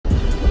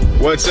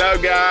What's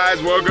up, guys?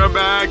 Welcome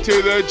back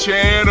to the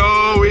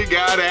channel. We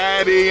got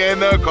Addie in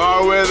the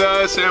car with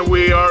us, and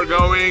we are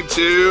going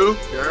to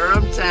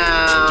Durham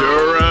Town.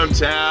 Durham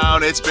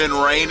Town. It's been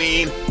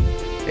raining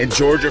in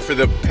Georgia for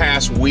the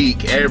past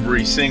week,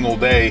 every single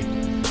day.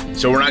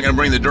 So we're not gonna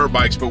bring the dirt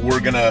bikes, but we're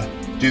gonna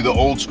do the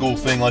old school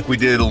thing like we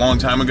did a long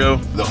time ago.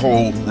 The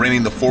whole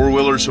renting the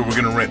four-wheelers. So we're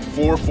gonna rent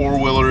 4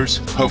 four-wheelers.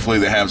 Hopefully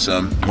they have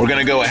some. We're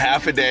gonna go a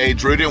half a day.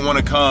 Drew didn't want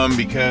to come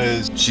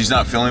because she's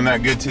not feeling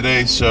that good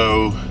today,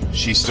 so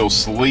she's still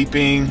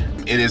sleeping.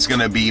 It is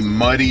gonna be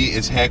muddy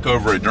as heck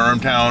over at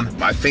Durham Town.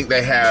 I think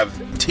they have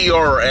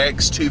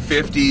TRX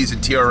 250s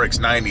and TRX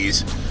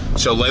 90s.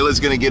 So Layla's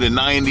gonna get a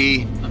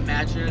 90.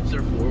 Imagine if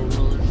they're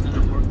four-wheelers that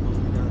work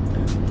when we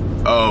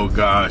got there. Oh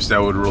gosh,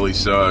 that would really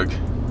suck.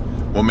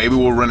 Well, maybe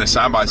we'll rent a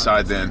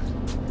side-by-side then.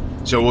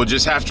 So we'll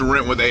just have to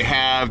rent what they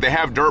have. They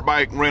have dirt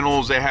bike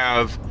rentals, they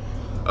have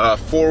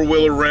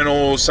four-wheeler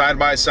rentals,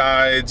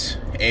 side-by-sides,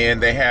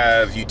 and they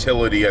have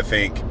utility, I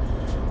think,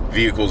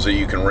 vehicles that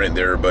you can rent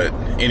there. But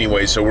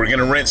anyway, so we're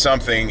gonna rent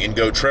something and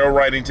go trail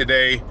riding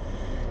today,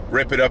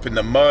 rip it up in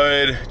the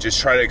mud, just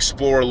try to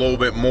explore a little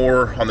bit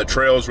more on the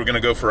trails. We're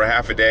gonna go for a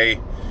half a day.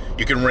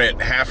 You can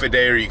rent half a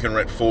day or you can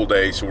rent full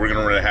day. So we're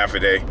gonna rent a half a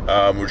day.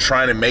 We're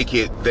trying to make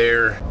it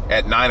there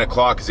at 9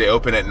 o'clock because they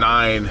open at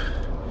 9.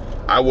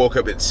 I woke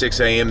up at 6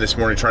 a.m. this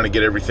morning trying to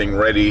get everything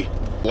ready.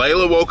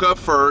 Layla woke up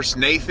first.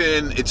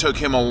 Nathan, it took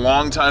him a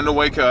long time to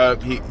wake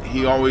up.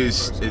 He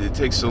always, it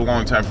takes a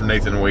long time for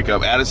Nathan to wake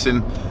up.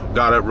 Addison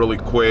got up really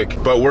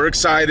quick, but we're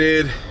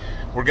excited.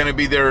 We're gonna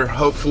be there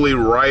hopefully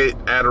right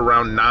at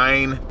around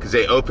 9 because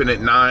they open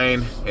at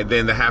 9, and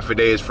then the half a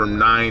day is from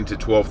 9 to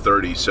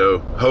 12:30. So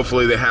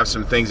hopefully they have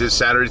some things this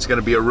Saturday. It's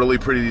gonna be a really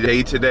pretty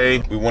day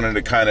today. We wanted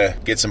to kind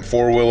of get some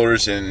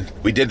four-wheelers, and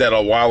we did that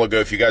a while ago.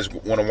 If you guys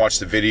want to watch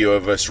the video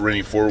of us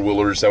renting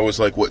four-wheelers, that was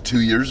like, what,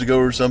 2 years ago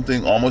or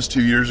something? Almost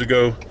 2 years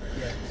ago.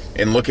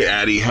 Yeah. And look at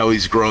Addie, how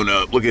he's grown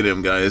up. Look at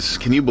him, guys.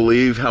 Can you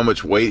believe how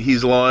much weight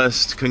he's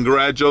lost?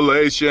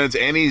 Congratulations.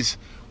 And he's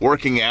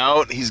working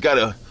out. He's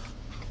got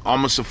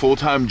almost a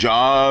full-time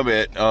job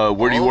at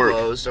where do you work?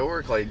 Almost. I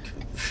work like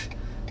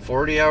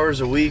 40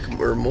 hours a week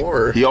or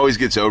more. He always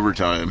gets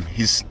overtime.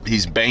 He's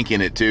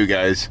banking it too,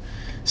 guys.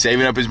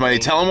 Saving up his money.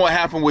 Tell him what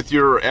happened with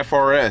your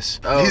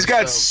FRS. Oh, he's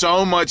got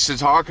so much to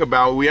talk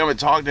about. We haven't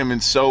talked to him in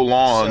so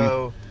long.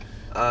 So,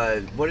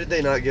 what did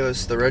they not give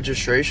us? The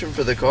registration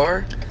for the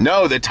car?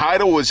 No, the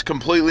title was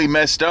completely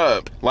messed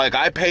up. Like,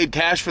 I paid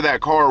cash for that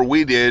car.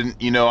 We did.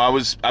 You know,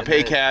 I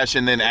paid cash,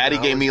 and then Addie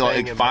gave me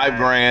like $5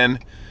 grand.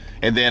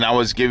 And then I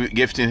was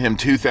gifting him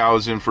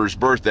 $2,000 for his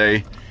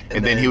birthday,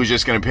 and then he was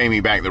just going to pay me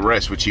back the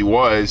rest, which he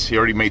was. He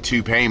already made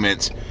 2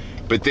 payments,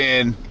 but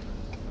then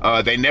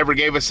they never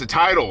gave us the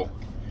title.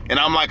 And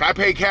I'm like, I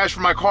paid cash for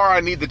my car, I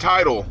need the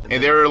title.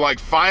 And they were like,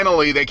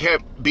 finally, they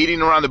kept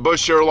beating around the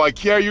bush. They were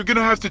like, yeah, you're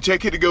gonna have to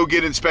take it to go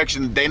get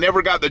inspection. They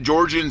never got the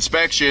Georgia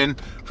inspection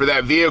for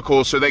that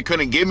vehicle, so they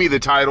couldn't give me the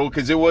title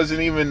because it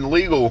wasn't even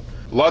legal.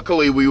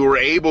 Luckily, we were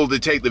able to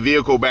take the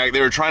vehicle back.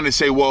 They were trying to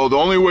say, well, the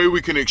only way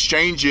we can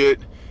exchange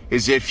it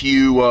is if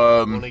you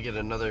want to get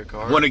another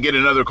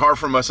car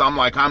from us. I'm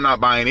like, I'm not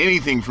buying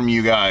anything from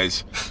you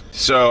guys.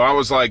 So I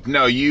was like,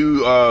 no,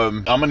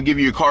 I'm gonna give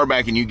you a car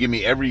back and you give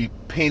me every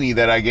penny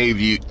that I gave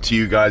to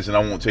you guys, and I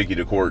won't take you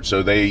to court.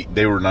 So they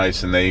were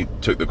nice and they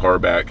took the car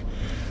back.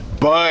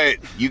 But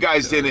you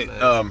guys didn't.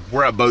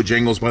 We're at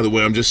Bojangles, by the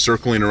way. I'm just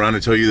circling around to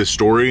tell you the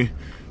story.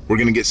 We're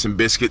gonna get some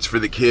biscuits for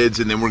the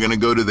kids, and then we're gonna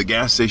go to the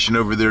gas station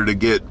over there to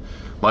get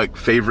like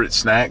favorite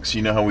snacks.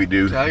 You know how we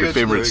do the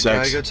favorite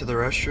snacks. Can I go to the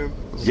restroom?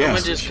 Yeah.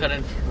 Someone just cut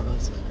in front of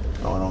us.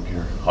 Oh, I don't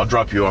care. I'll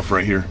drop you off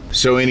right here.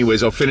 So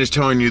anyways, I'll finish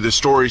telling you the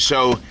story.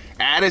 So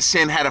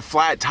Addison had a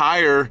flat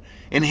tire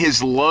in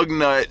his lug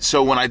nut.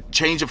 So when I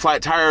changed the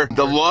flat tire,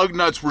 the lug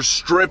nuts were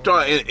stripped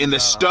on, and the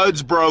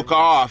studs broke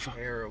off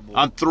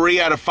on 3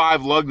 out of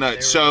 5 lug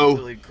nuts. So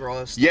really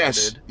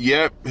yes,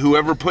 yep.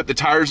 Whoever put the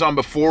tires on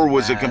before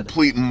was a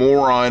complete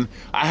moron.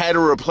 I had to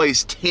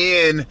replace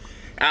 10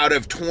 out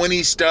of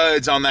 20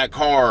 studs on that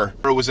car.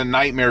 It was a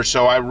nightmare,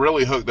 so I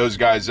really hooked those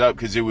guys up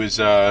because it was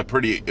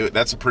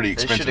that's a pretty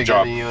expensive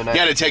job. You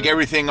got to take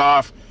everything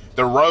off,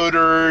 the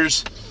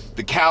rotors,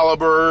 the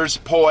calipers,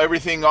 pull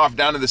everything off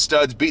down to the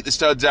studs, beat the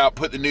studs out,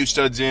 put the new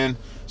studs in.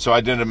 So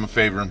I did them a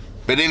favor.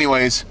 But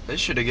anyways, they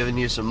should have given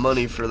you some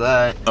money for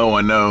that. Oh,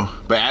 I know.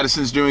 But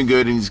Addison's doing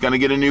good, and he's gonna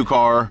get a new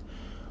car.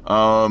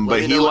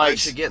 But he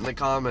likes. Should get in the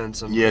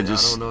comments. Yeah,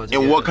 just. I don't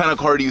know and what kind of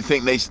car do you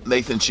think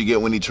Nathan should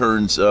get when he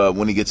turns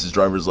when he gets his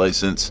driver's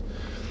license?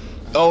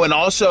 Oh, and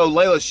also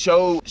Layla,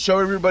 show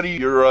everybody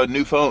your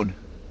new phone.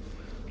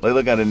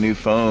 Layla got a new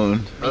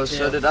phone. Oh,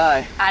 so did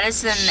I.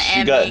 Addison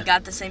and me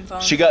got the same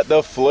phone. She got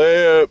the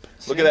flip.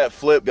 See? Look at that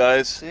flip,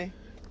 guys. See?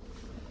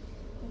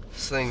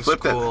 This thing's flip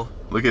cool.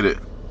 That. Look at it.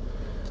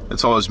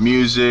 That's all his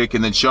music,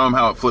 and then show him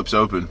how it flips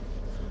open.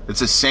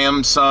 It's a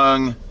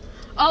Samsung.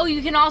 Oh,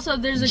 you can also,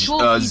 there's a cool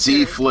feature.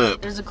 Z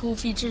Flip. There's a cool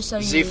feature, so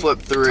you Z Flip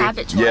 3. tap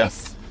it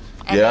twice.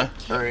 Yeah.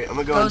 All right, I'm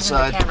gonna go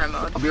inside. Camera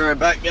mode. I'll be right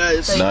back,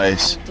 guys. So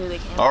nice.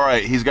 All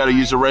right, he's got to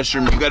use the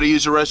restroom. You got to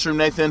use the restroom,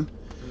 Nathan?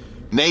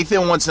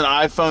 Nathan wants an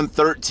iPhone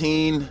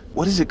 13.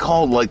 What is it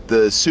called? Like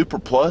the Super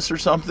Plus or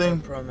something?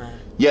 Pro Max.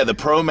 Yeah, the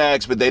Pro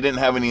Max, but they didn't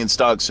have any in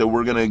stock, so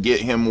we're gonna get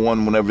him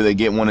one whenever they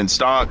get one in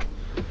stock.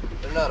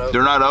 They're not open.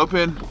 They're not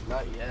open?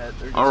 Not yet.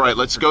 All right,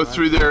 let's go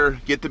through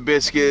there, get the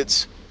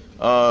biscuits,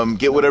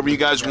 get whatever you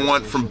guys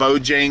want from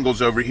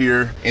Bojangles over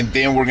here, and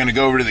then we're gonna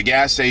go over to the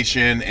gas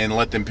station and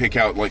let them pick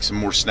out like some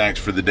more snacks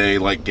for the day,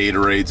 like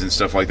Gatorades and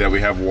stuff like that. We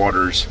have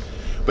waters.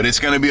 But it's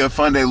gonna be a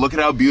fun day. Look at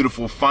how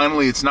beautiful.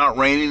 Finally, it's not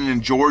raining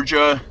in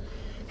Georgia.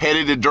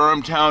 Headed to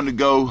Durham town to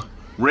go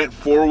rent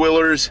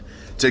four-wheelers,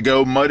 to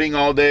go mudding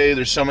all day.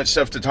 There's so much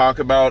stuff to talk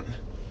about,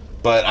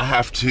 but I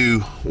have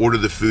to order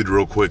the food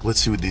real quick. Let's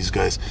see what these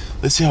guys,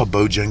 let's see how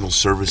Bojangles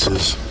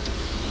services.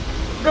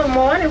 Good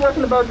morning,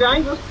 welcome to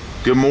Bojangles.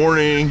 Good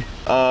morning.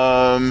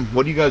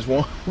 What do you guys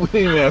want? What do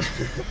you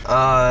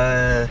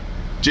ask?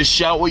 Just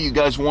shout what you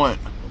guys want.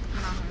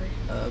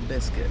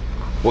 Biscuit.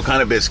 What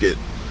kind of biscuit?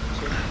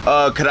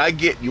 Could I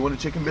get, you want a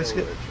chicken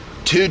biscuit?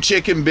 2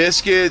 chicken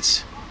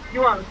biscuits.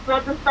 You want the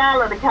Southern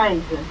style or the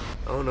Cajun?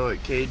 I don't know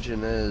what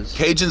Cajun is.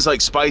 Cajun's like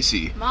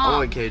spicy. I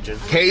want Cajun.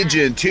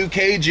 Cajun, 2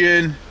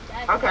 Cajun.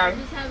 Okay.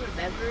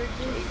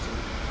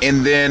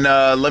 And then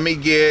let me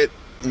get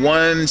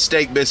 1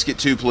 steak biscuit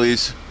too,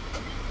 please.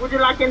 Would you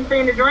like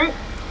anything to drink?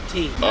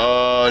 Tea.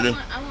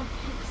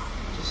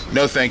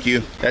 No, thank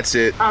you. That's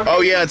it. Okay,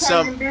 Oh yeah, it's 2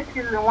 some. Cajun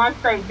biscuits and 1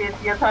 steak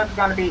biscuit. Your total's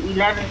gonna be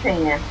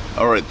 $11.10.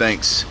 All right,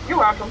 thanks. You're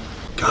welcome.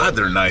 God,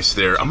 they're nice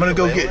there. I'm gonna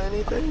go get.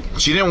 Anything?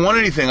 She didn't want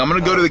anything. I'm gonna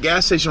go to the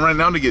gas station right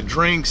now to get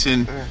drinks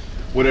and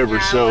whatever.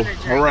 Yeah, I So, want a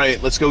drink. all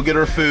right, let's go get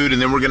our food,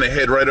 and then we're gonna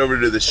head right over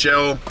to the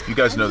Shell. You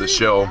guys know the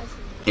Shell,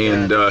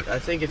 and I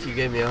think if you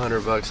gave me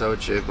 $100, I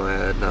would shave my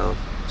head now,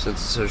 since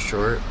it's so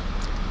short.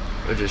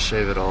 Or just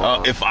shave it all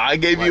off. if I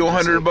gave you Like,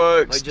 just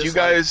 $100, like, you just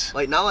guys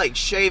like not like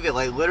shave it,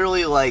 like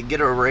literally like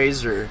get a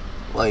razor,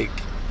 like,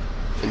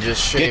 and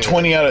just shave get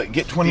 20 out of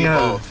the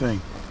both.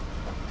 thing.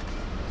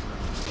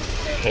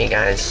 Hey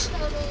guys.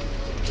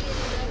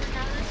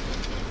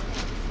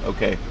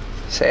 Okay.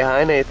 Say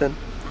hi, Nathan.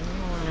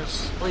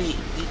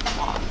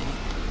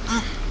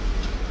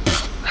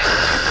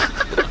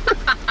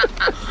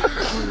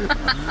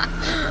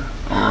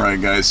 All right,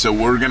 guys. So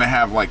we're gonna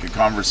have like a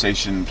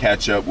conversation,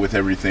 catch up with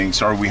everything.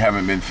 Sorry we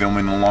haven't been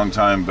filming in a long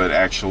time, but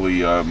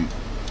actually,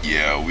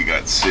 yeah, we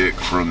got sick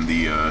from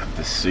the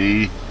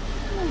sea.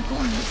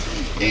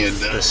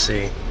 And Let's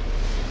see.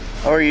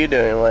 How are you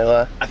doing,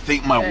 Layla? I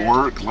think my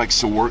work likes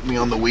to work me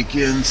on the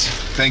weekends.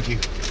 Thank you.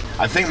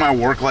 I think my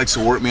work likes to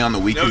work me on the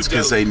weekends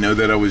because they know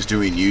that I was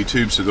doing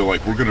YouTube, so they're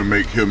like, we're gonna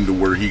make him to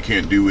where he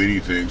can't do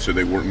anything, so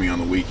they work me on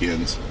the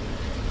weekends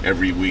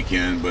every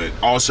weekend, but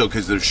also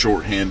because they're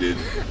short-handed.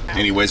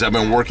 Anyways, I've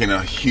been working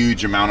a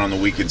huge amount on the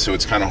weekend, so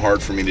it's kind of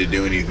hard for me to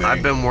do anything.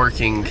 I've been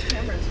working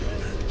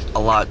a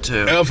lot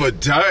too. Every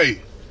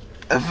day.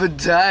 Every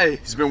day.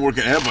 He's been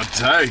working every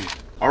day.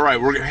 All right,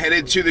 we're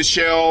headed to the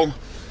Shell.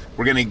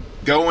 We're gonna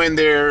go in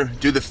there,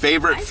 do the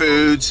favorite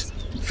foods,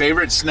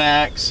 favorite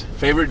snacks,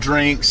 favorite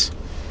drinks,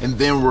 and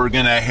then we're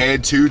gonna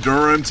head to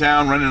Durham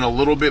town, running a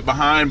little bit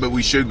behind, but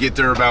we should get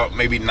there about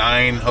maybe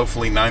 9,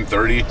 hopefully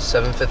 9:30.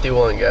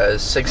 7:51,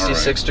 guys.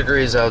 66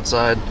 degrees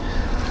outside.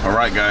 All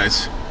right,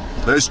 guys,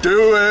 let's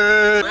do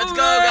it. Let's go,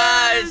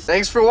 guys.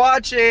 Thanks for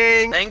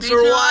watching. Thanks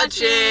for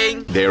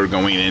watching. They're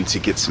going in to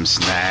get some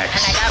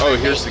snacks. And I got Oh, my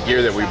here's the big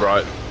gear that boots we on.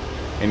 brought.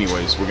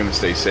 Anyways, we're gonna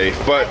stay safe,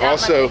 but I got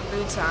also, my big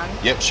boots on.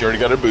 yep, she already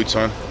got her boots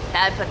on.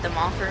 Dad put them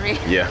on for me.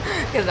 Yeah.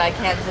 Because I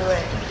can't do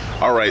it.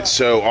 All right,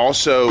 so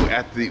also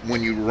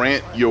when you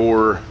rent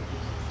your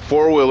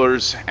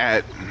four-wheelers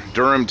at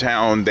Durham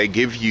town, they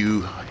give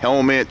you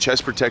helmet,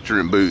 chest protector,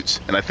 and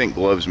boots, and I think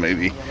gloves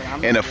maybe,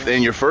 and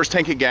your first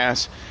tank of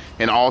gas,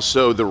 and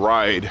also the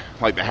ride,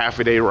 like the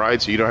half-a-day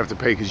ride, so you don't have to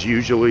pay, because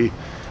usually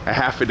a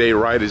half-a-day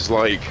ride is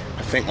like,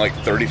 I think like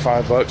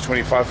 $35,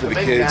 25 for the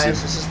kids.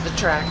 Guys, this is the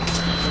track.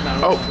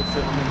 Oh,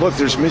 look,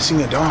 there's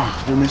missing a dog.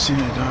 They're missing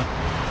a dog.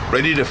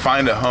 Ready to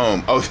find a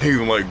home. Oh, they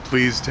were like,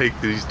 please take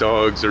these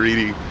dogs. They're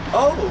eating.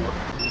 Oh.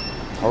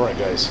 All right,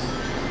 guys.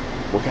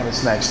 What kind of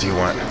snacks do you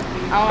want?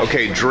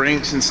 Okay,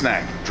 drinks and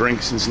snack.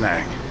 Drinks and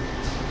snack.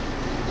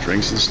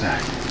 Drinks and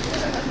snack.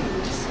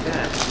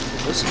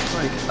 This is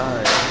like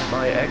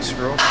my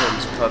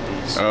ex-girlfriend's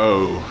puppies.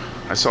 Oh,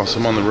 I saw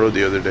some on the road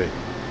the other day.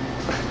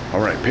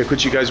 All right, pick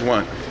what you guys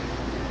want.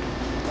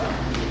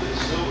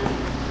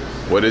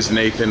 What does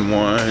Nathan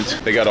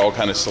want? They got all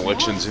kind of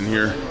selections in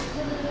here.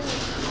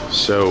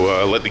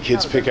 So let the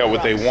kids pick out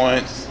what they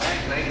want,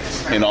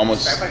 and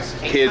almost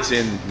kids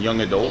and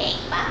young adults.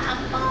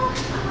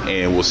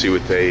 And we'll see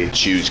what they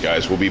choose,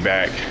 guys. We'll be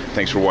back.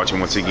 Thanks for watching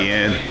once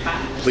again.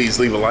 Please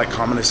leave a like,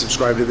 comment, and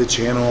subscribe to the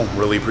channel.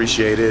 Really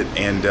appreciate it.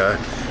 And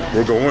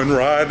we're going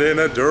riding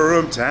a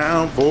Durham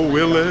town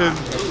four-wheeling.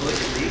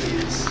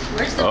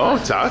 Oh,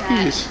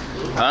 Takis.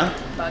 Huh?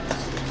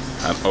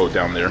 Oh,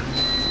 down there.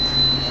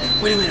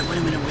 Wait a minute.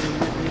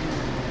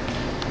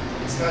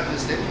 It's not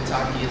just any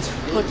Taki, it's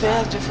look, they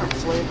have different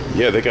flavors.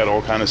 Yeah, they got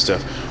all kind of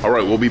stuff. All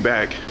right, we'll be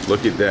back.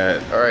 Look at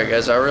that. All right,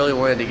 guys, I really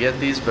wanted to get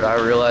these, but I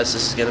realized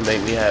this is gonna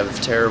make me have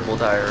terrible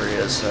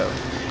diarrhea, so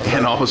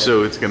And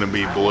also it's gonna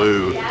be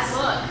blue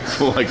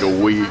for like a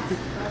week.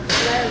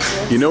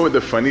 You know what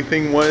the funny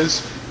thing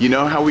was? You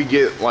know how we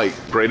get like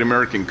Great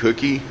American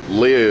Cookie?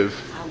 Liv,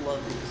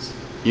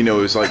 you know,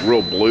 it was like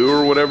real blue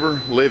or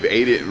whatever. Liv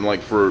ate it and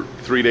like for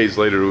 3 days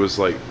later it was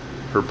like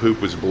her poop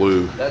was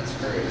blue. That's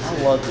crazy.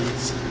 I love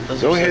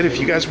these. Go ahead if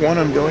you guys want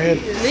them, go ahead.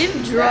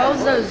 Liv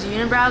draws those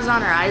unibrows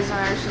on her eyes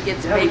whenever she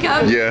gets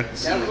makeup. Yeah.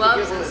 She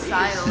loves the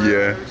style.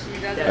 Yeah. She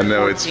does I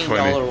know, it's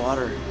funny. $14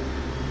 water.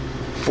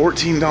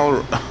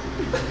 $14.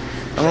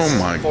 Oh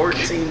my.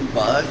 14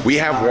 bucks. We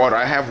have water.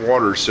 I have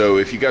water. So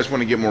if you guys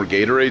want to get more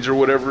Gatorades or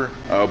whatever,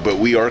 but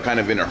we are kind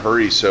of in a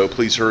hurry. So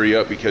please hurry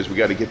up because we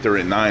got to get there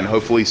at 9.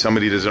 Hopefully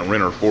somebody doesn't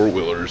rent our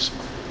 4-wheelers.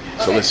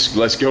 So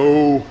let's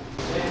go.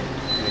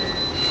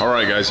 All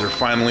right, guys, they're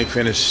finally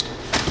finished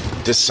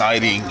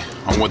deciding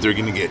on what they're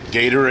gonna get.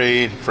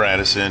 Gatorade for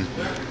Addison,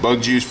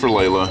 bug juice for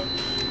Layla,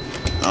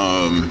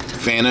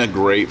 Fanta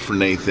grape for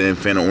Nathan,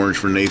 Fanta orange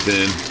for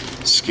Nathan,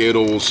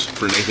 Skittles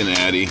for Nathan and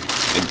Addie,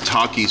 and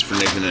Takis for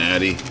Nathan and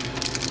Addie,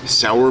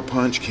 sour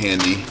punch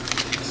candy,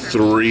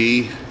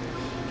 3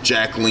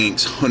 Jack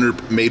Links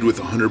made with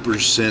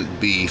 100%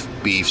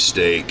 beef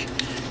steak,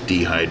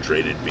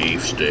 dehydrated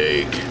beef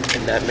steak.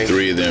 And that makes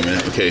 3 of them.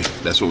 Okay,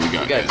 that's what we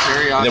got. We got guys.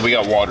 teriyaki, And then we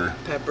got water.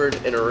 peppered,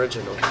 and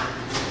original.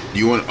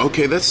 You want?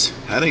 Okay, that's.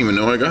 I didn't even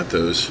know I got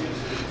those.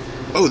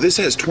 Oh, this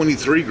has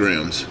 23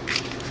 grams.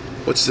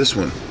 What's this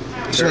one?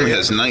 This only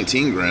has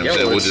 19 grams. Yeah,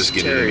 That we'll it's just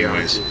get it teriyaki.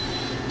 anyways.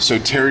 So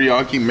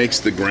teriyaki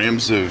makes the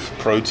grams of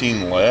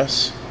protein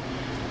less.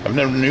 I've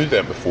never knew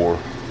that before.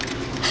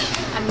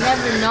 I've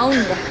never known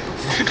that.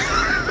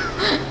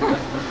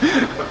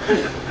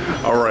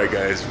 All right,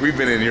 guys, we've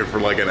been in here for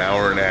like an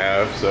hour and a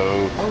half,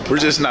 so we're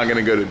just not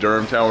gonna go to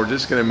Durhamtown. We're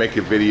just gonna make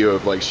a video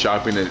of like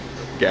shopping at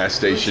gas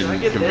station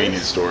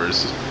convenience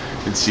stores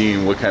and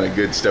seeing what kind of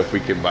good stuff we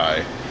can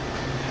buy.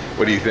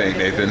 What do you think,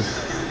 Nathan?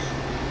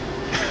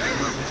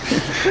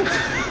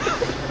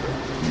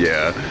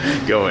 Yeah,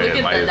 go Look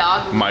ahead, at the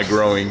dog. my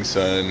growing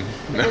son.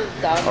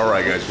 Dog. All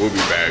right, guys, we'll be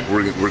back.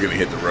 We're gonna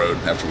hit the road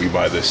after we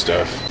buy this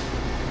stuff.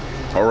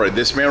 All right,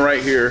 this man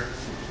right here,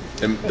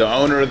 the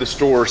owner of the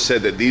store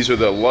said that these are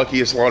the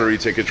luckiest lottery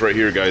tickets right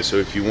here, guys. So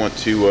if you want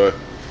to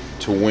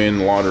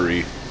win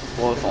lottery,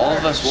 Well, if all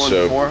of us won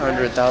So,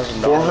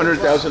 $400,000.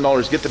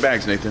 $400,000. Get the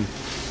bags, Nathan.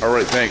 All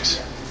right,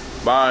 thanks.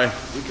 Bye.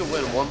 We could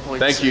win 1.6.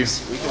 Thank you.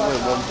 We could win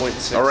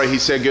 1.6. All right, he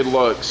said good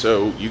luck.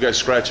 So you guys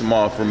scratch them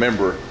off.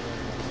 Remember,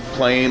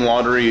 playing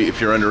lottery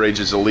if you're underage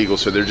is illegal.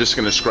 So they're just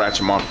gonna scratch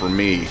them off for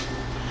me.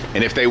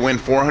 And if they win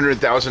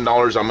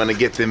 $400,000, I'm gonna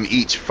get them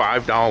each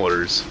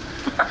 $5.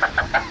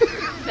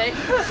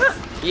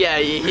 Yeah,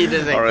 he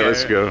doesn't All right, care.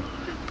 let's go.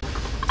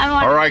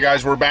 All right,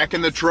 guys, we're back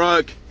in the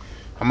truck.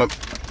 I'm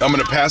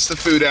gonna pass the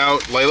food out.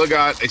 Layla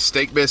got a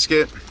steak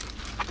biscuit.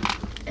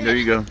 There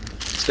you go.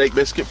 Steak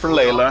biscuit for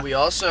Layla. We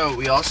also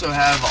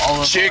have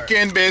all of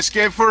Chicken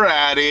biscuit for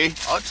Addie.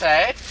 our...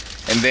 Okay.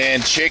 And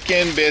then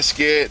chicken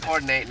biscuit For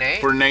Nate.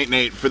 for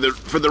Nate for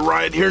the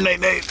ride here,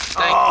 Nate.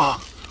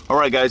 Oh. All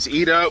right, guys,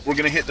 eat up. We're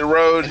gonna hit the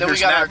road. And then we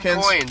Here's got napkins.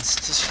 our coins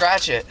to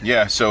scratch it.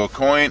 Yeah, so a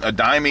coin, a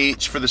dime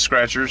each for the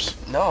scratchers.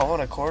 No, I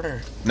want a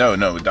quarter. No,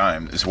 a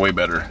dime. It's way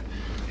better.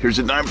 Here's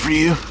a dime for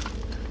you,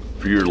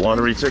 for your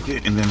lottery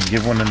ticket, and then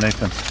give one to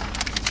Nathan.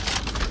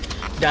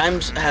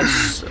 Dimes have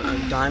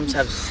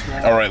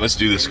small. All right, let's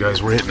do this,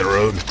 guys. We're hitting the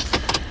road.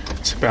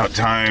 It's about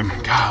time.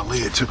 Golly,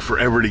 it took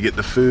forever to get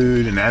the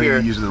food and Addie Here,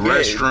 using the yeah,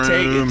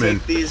 restroom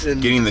take these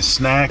and getting the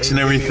snacks and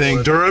give me everything.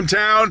 one.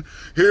 Durhamtown,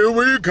 here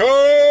we come!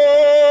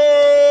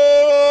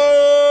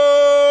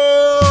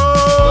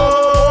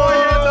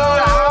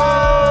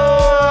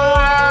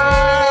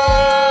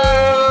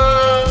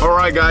 All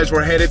right, guys,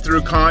 we're headed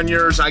through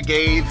Conyers. I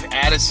gave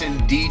Addison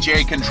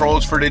DJ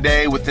controls for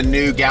today with the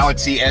new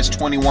Galaxy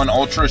S21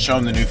 Ultra. Show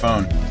him the new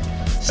phone.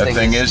 That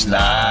thing is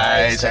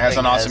nice. It has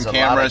an awesome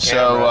camera.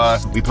 So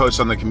we post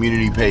on the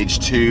community page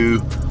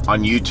too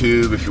on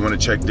YouTube if you want to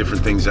check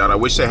different things out. I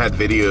wish they had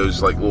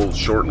videos, like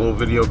short little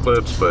video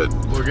clips, but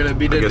We're gonna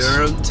be to guess-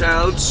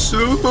 Durhamtown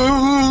soon.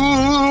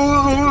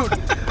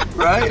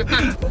 Right?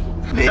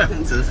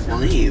 Nathan's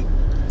asleep.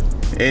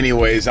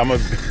 anyways,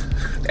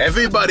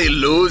 everybody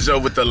loser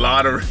with the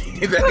lottery.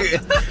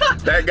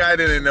 that guy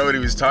didn't know what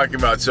he was talking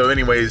about. So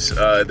anyways,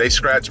 they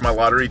scratched my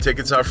lottery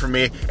tickets off for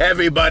me.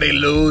 Everybody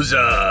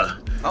loser.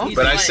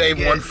 But I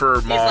saved one for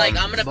mom. He's like,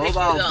 I'm gonna pick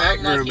Mobile the pet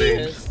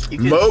unluckiest.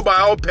 grooming.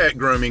 Mobile pet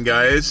grooming,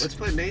 guys. Let's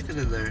put Nathan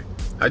in there.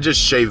 I just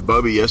shaved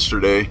Bubby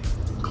yesterday.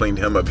 Cleaned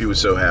him up. He was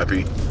so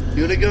happy.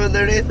 You wanna go in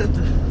there, Nathan?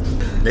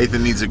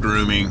 Nathan needs a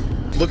grooming.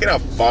 Look at how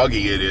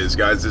foggy it is,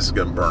 guys. This is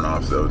gonna burn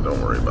off though.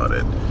 Don't worry about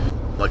it.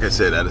 Like I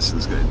said,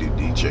 Addison's gonna do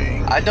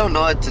DJing. I don't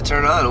know what to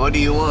turn on. What do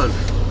you want?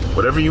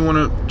 Whatever you want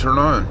to turn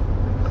on.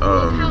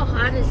 How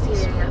hot is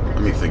it up?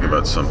 Let me think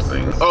about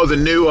something. Oh, the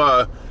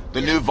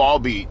new vol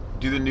beat.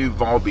 Do the new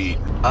vol beat.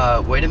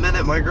 Wait a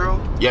minute, my girl.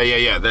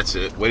 Yeah. That's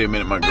it. Wait a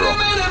minute, my girl.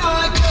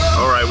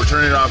 All right, we're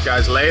turning it off,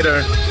 guys.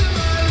 Later.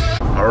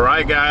 All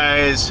right,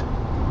 guys.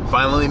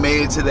 Finally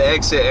made it to the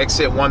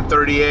exit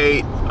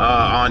 138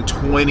 on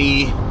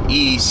 20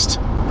 East.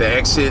 the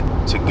exit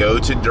to go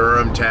to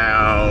Durham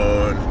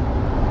Town.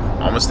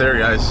 Almost there,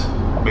 guys.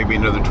 Maybe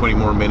another 20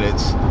 more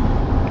minutes.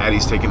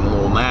 Addie's taking a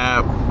little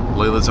nap.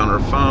 Layla's on her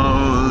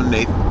phone.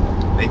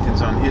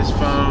 Nathan's on his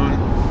phone.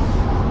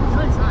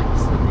 No, he's not.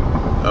 He's sleeping.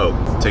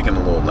 Oh, taking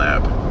a little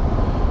nap.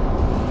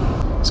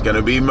 It's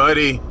gonna be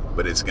muddy,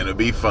 but it's gonna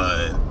be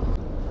fun.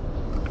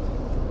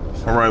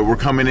 All right, we're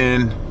coming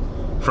in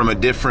from a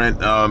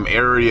different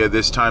area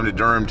this time to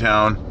Durham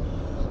Town.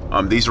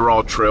 These are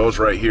all trails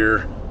right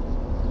here.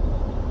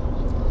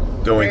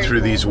 Going through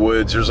these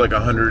woods. There's like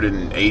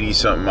 180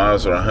 something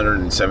miles or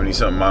 170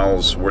 something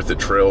miles worth of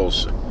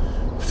trails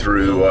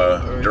through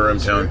Durham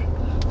Town.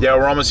 Yeah,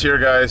 we're almost here,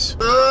 guys.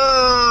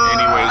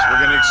 Anyways,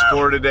 we're gonna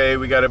explore today.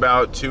 We got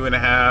about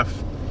 2.5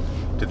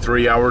 to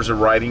 3 hours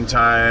of riding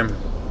time.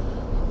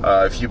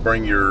 If you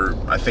bring your,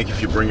 I think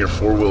if you bring your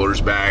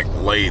four-wheelers back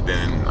late,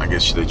 then I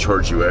guess they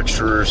charge you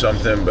extra or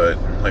something. But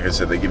like I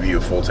said, they give you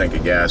a full tank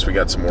of gas. We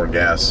got some more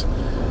gas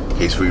in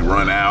case we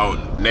run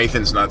out.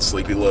 Nathan's not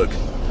sleepy. Look,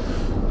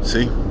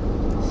 see?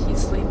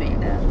 He's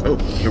sleeping, Dad. Oh,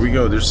 here we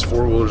go. There's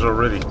four-wheelers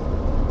already.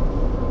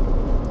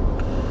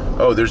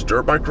 Oh, there's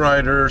dirt bike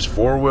riders,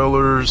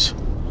 four-wheelers.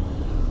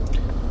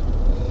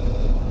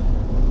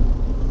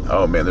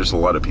 Oh man, there's a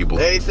lot of people.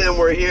 Nathan,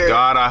 we're here.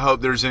 God, I hope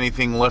there's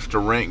anything left to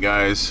rent,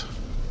 guys.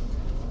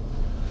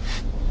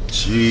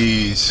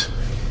 Jeez.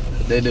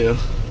 They do.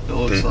 It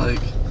looks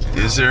like.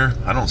 Is there?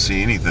 I don't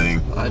see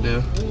anything. I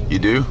do. You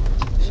do?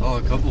 Saw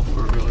a couple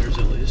four-wheelers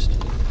at least.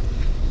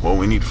 Well,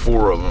 we need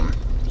 4 of them,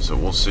 so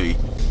we'll see.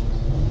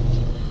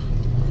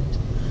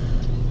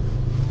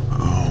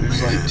 Oh,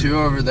 There's man. like 2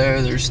 over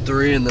there. There's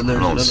 3, and then there's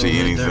I don't another see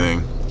one right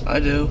anything. there. I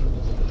do.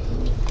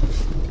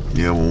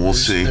 Yeah, well, we'll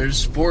see.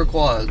 There's 4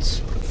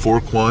 quads.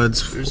 4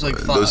 quads? There's like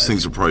 5. Those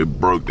things are probably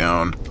broke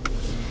down.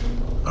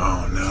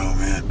 Oh, no,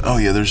 man. Oh,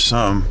 yeah, there's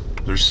some.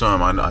 There's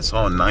some. I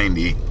saw a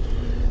 90.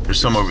 There's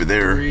some over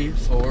there. 3,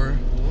 4.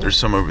 There's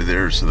some over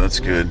there, so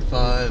that's good.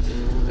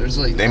 5. There's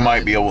like. They 9.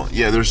 might be able.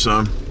 Yeah, there's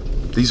some.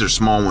 These are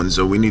small ones,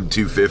 though. We need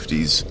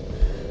 250s.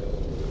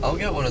 I'll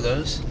get one of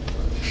those.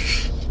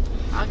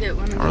 I'll get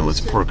one of those. All right,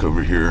 let's park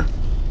over here.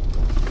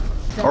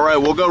 All right,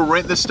 we'll go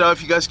rent the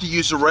stuff. You guys can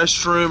use the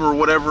restroom or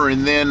whatever,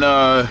 and then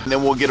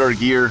we'll get our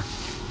gear.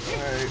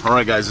 All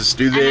right, guys, let's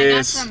do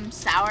this. And I got some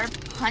sour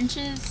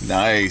punches.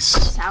 Nice.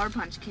 Sour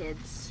punch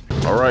kids.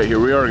 All right, here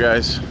we are,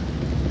 guys.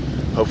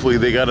 Hopefully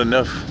they got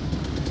enough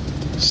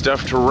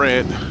stuff to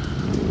rent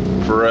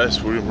for us.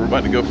 We're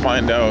about to go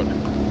find out.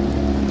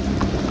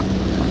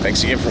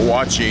 Thanks again for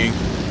watching.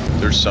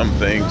 There's some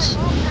things.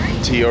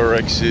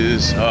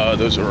 TRXs,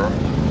 those are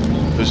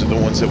the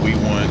ones that we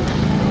want.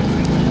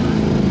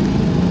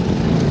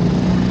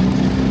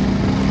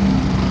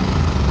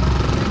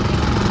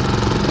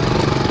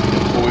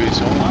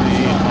 Boys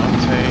only,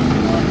 Octane.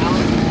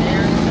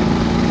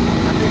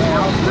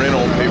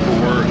 Rental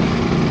paperwork.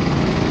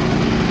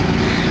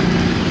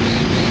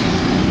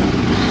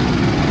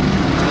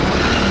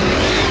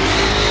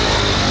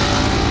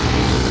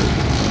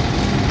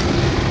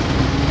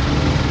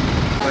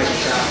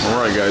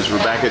 Alright guys, we're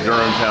back at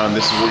Durham Town.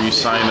 This is where you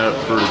sign up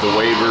for the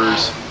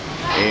waivers,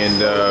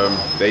 and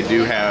they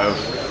do have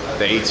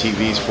the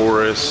ATVs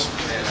for us.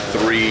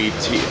 3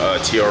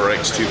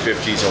 TRX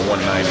 250s and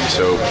 190.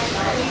 So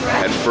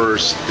at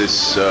first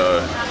this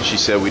she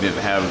said they didn't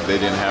have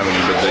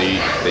any, but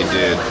they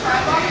did.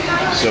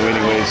 So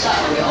anyways,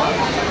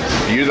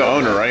 you're the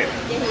owner, right?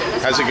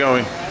 How's it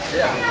going?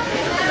 Yeah.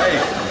 Hey,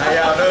 how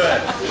y'all doing?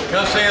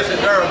 Come see us in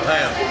Durham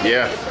Town.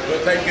 Yeah.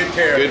 We'll take good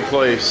care of you. Good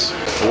place.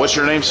 What's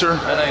your name, sir?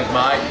 My name's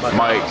Mike.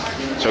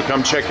 Mike. So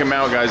come check him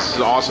out, guys. This is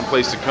an awesome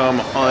place to come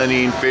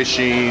hunting,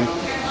 fishing,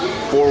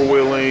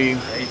 four-wheeling,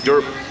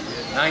 dirt,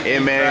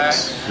 19 MX,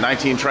 tracks.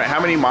 19 track.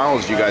 How many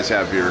miles do you guys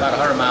have here? About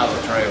 100 miles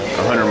of trail.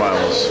 100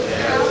 miles.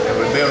 Yeah. And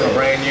we're building a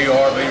brand new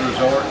RV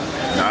resort.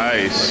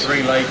 Nice.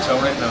 3 lakes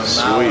on it and a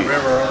Sweet. Nile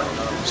River on it.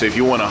 So if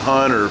you want to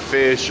hunt or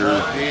fish or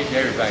Fish,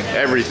 everything.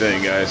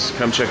 everything, guys,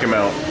 come check him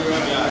out.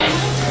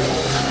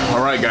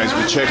 All right, guys,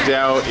 we checked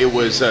out. It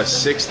was a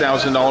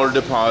 $6,000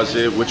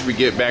 deposit, which we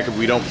get back if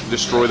we don't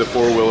destroy the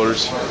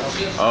four-wheelers.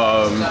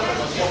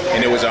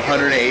 And it was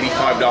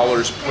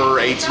 $185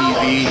 per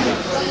ATV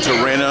to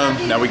rent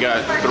them. Now we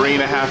got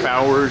 3.5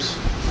 hours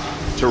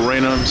to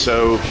rent them,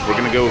 so we're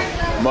gonna go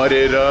mud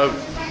it up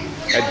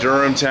at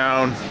Durham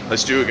Town.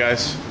 Let's do it,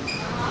 guys.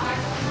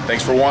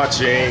 Thanks for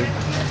watching.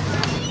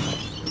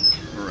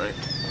 All right.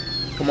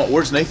 Come on,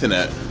 where's Nathan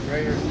at?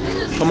 Right here.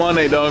 Come on,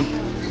 Nate Dog.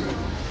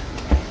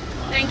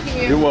 Thank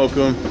you. You're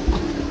welcome.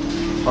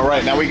 All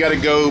right, now we got to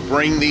go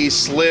bring these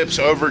slips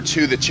over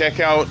to the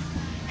checkout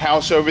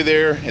house over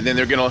there, and then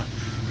they're gonna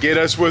get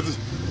us with,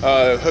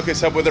 hook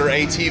us up with our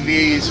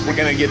ATVs. We're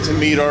gonna get to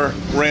meet our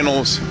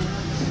rentals.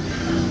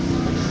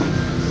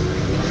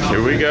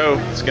 Here we go.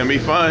 It's gonna be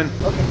fun.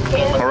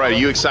 All right, are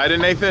you excited,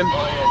 Nathan?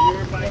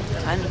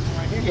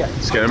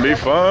 It's gonna be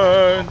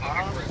fun.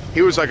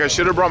 He was like, I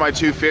should have brought my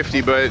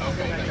 250, but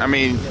I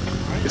mean,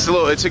 it's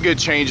a good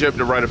change up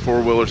to ride a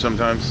four-wheeler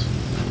sometimes.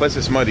 Plus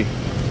it's muddy.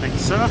 Thank you,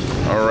 sir.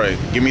 All right,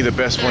 give me the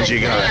best ones you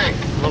got.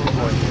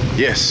 Loverboy.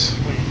 Yes.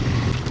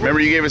 Remember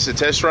you gave us a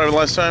test drive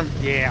last time?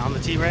 Yeah, on the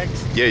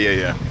T-Rex.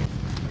 Yeah.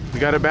 We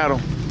got a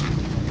battle.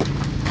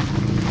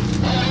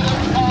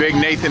 Big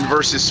Nathan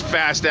versus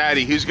Fast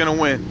Addy. Who's gonna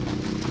win?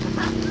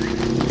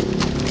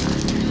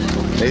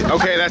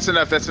 Okay, that's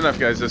enough. That's enough,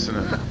 guys. That's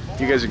enough.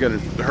 You guys are gonna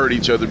hurt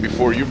each other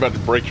before. You're about to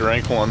break your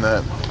ankle on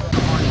that.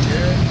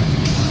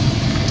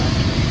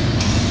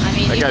 I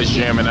mean, That guy's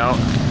jamming out.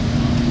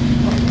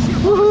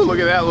 Woohoo! Look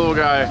at that little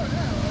guy.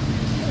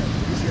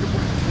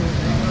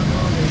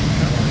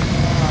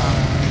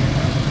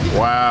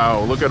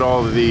 Wow! Look at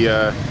all of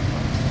the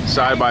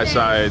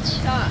side-by-sides.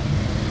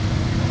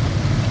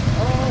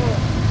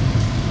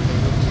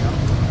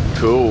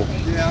 Cool.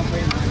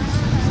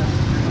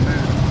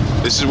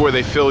 This is where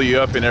they fill you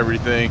up and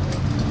everything.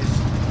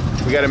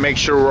 We got to make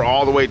sure we're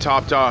all the way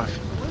topped off.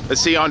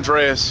 Let's see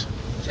Andreas.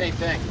 Same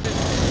thing.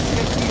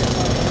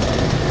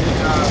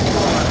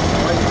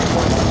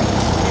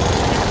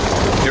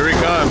 Here he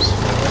comes.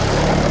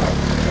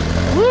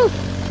 Woo!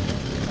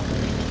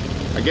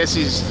 I guess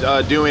he's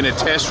doing a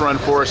test run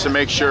for us to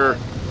make sure.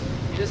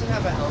 He doesn't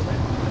have a helmet.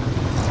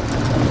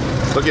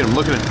 Look at him,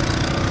 look at him.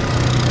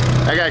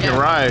 That guy can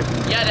ride.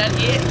 Yeah, Dad,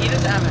 he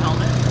doesn't have a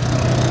helmet.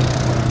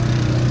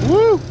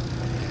 Woo!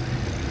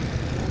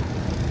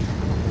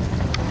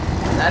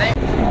 That ain't.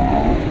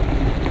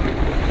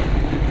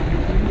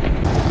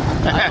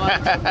 I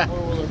like the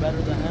four-wheeler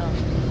better than him.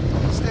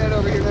 Stand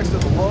over here next to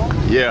the wall.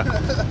 Yeah.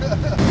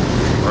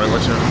 All right,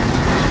 watch out.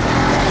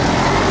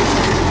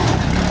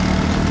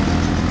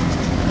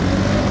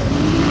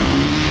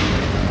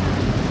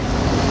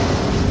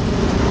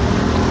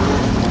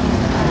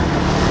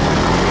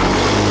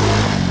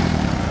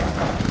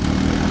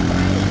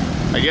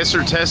 I guess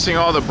they're testing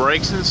all the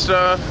brakes and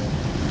stuff.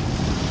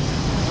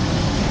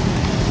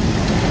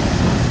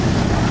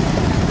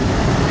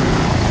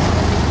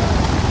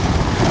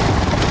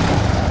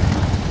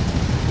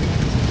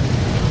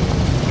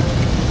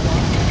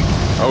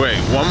 Oh wait,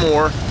 one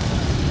more.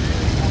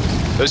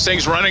 Those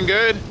things running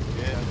good?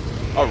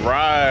 Yeah. All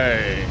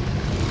right.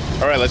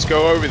 All right, let's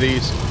go over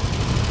these.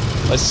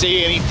 Let's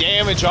see any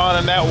damage on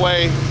them, that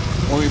way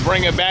when we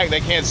bring it back, they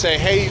can't say,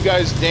 hey, you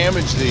guys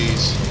damaged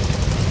these.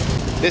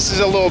 This is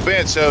a little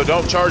bent, so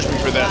don't charge me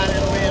for that.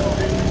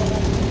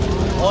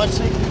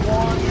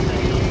 161,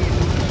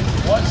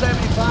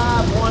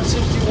 175,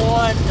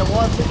 161, and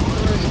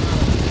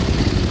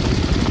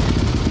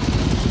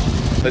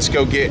 153. Let's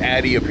go get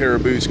Addy a pair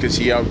of boots because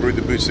he outgrew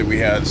the boots that we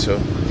had. So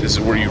this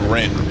is where you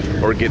rent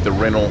or get the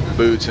rental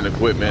boots and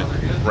equipment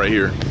right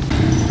here.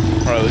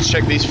 All right, let's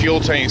check these fuel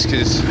tanks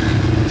because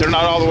they're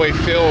not all the way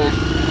filled.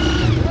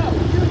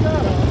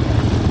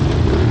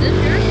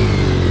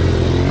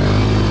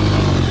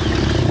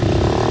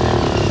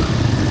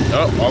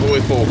 Oh, all the way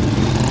full.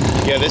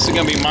 Yeah, this is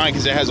gonna be mine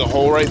because it has a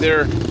hole right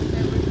there.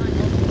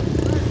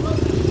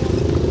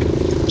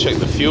 Check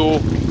the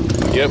fuel.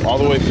 Yep, all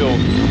the way filled.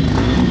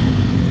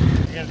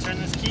 You're gonna turn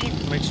this key,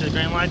 make sure the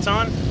green light's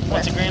on.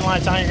 Once the green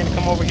light's on, you're gonna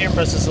come over here,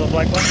 press this little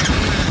black button.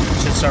 It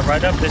should start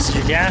right up. This is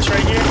your gas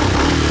right here.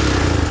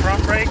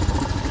 Front brake.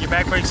 Your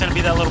back brake's gonna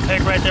be that little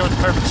peg right there with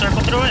the perfect circle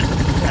through it.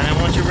 And then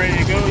once you're ready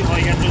to go, all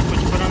you gotta do is put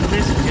your foot on the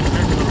base and get it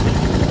a little bit.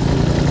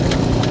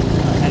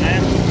 And then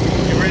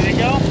you're ready to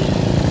go.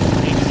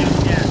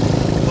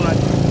 But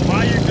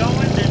while you're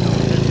going,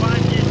 there's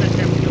 5 gears that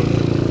can go.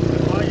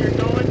 While you're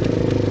going,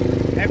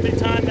 every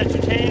time that you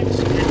change,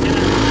 every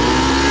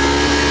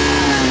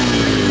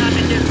time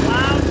it gets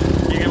loud,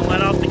 you're gonna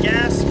let off the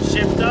gas,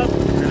 shift up,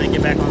 and then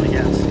get back on the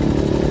gas.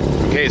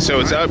 Okay, so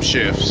it's up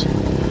shifts.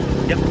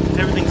 Yep,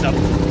 everything's up.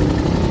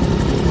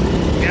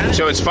 Got it?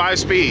 So it's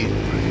 5-speed.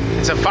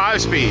 It's a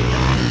 5-speed.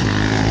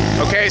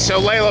 Okay, so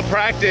Layla,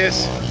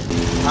 practice.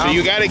 So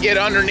you got to get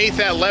underneath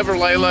that lever,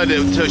 Layla,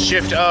 to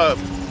shift up.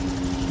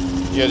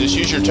 Yeah, just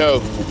use your toe.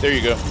 There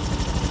you go.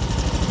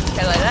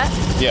 Okay, like that?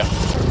 Yeah.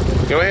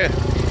 Go ahead.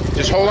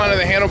 Just hold on to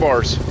the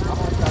handlebars.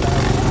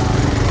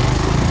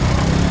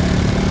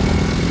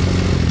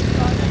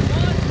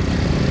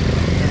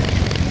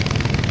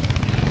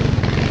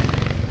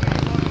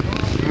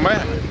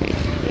 Man.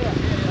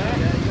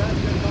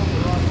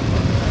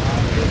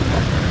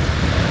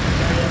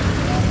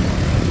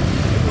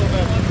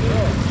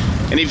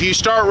 And if you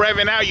start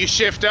revving out, you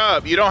shift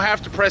up. You don't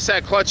have to press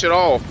that clutch at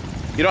all.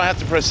 You don't have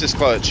to press this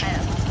clutch.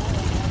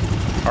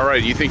 All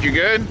right, you think you're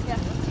good? Yeah.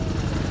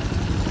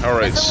 All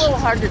right. It's a little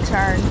hard to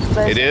turn.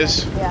 But It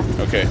is? Yeah.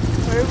 Okay.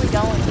 Where are we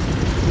going?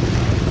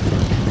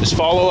 Just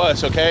follow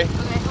us, okay? Okay,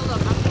 hold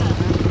up.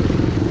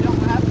 We don't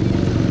have to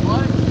use the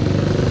clutch.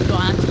 You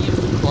don't have to use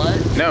the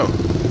clutch. No.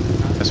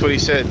 That's what he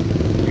said.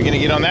 You're gonna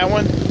get on that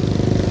one?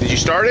 Did you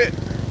start it?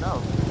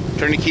 No.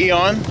 Turn the key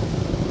on.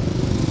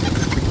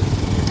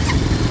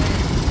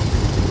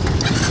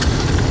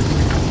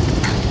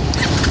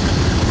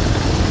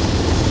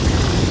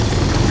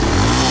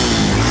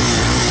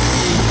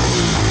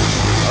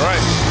 All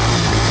right.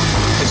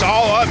 It's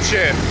all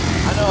upshift.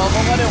 I know, I'm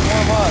gonna let it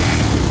warm up.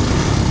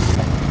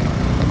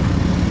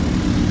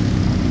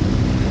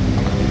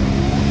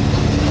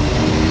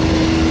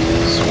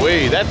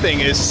 Sweet, that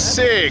thing is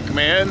sick,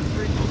 man.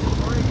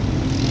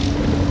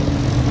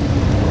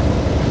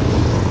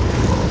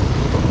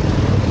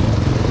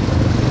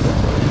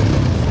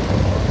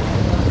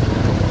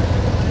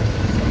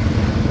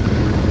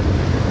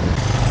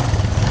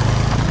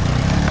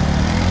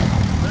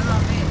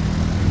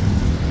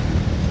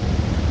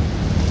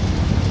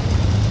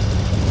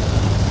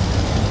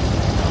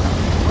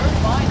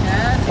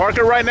 Park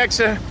it right next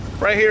to,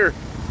 right here.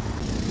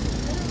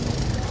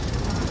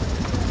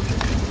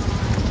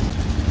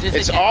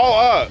 It's all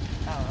up.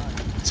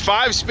 It's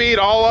 5-speed,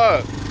 all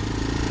up.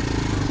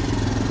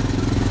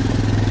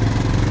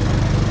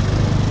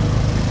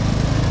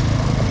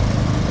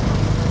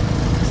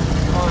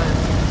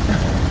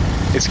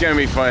 It's gonna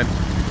be fun.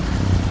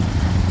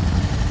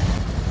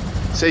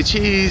 Say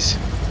cheese.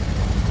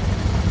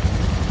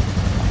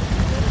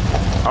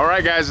 All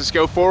right, guys, let's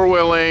go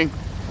four-wheeling.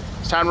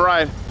 It's time to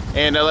ride.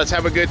 And let's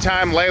have a good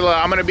time.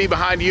 Layla, I'm gonna be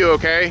behind you,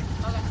 okay?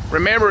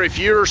 Remember, if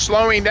you're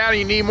slowing down and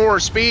you need more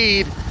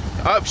speed,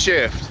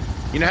 upshift.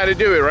 You know how to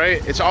do it,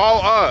 right? It's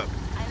all up.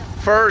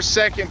 First,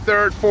 second,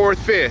 third, fourth,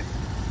 fifth.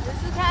 This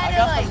is I kind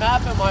got of the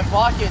map in my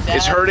pocket, Dad.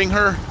 It's hurting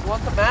her? You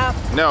want the map?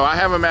 No, I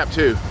have a map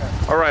too.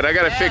 All right, I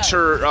gotta Dad. fix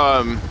her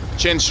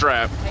chin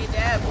strap. Hey,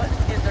 Dad, what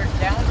is there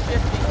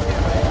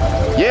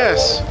downshifting to it?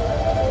 Yes.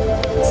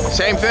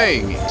 Same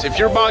thing. So if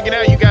you're bogging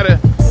out, you gotta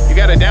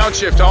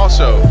downshift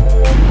also.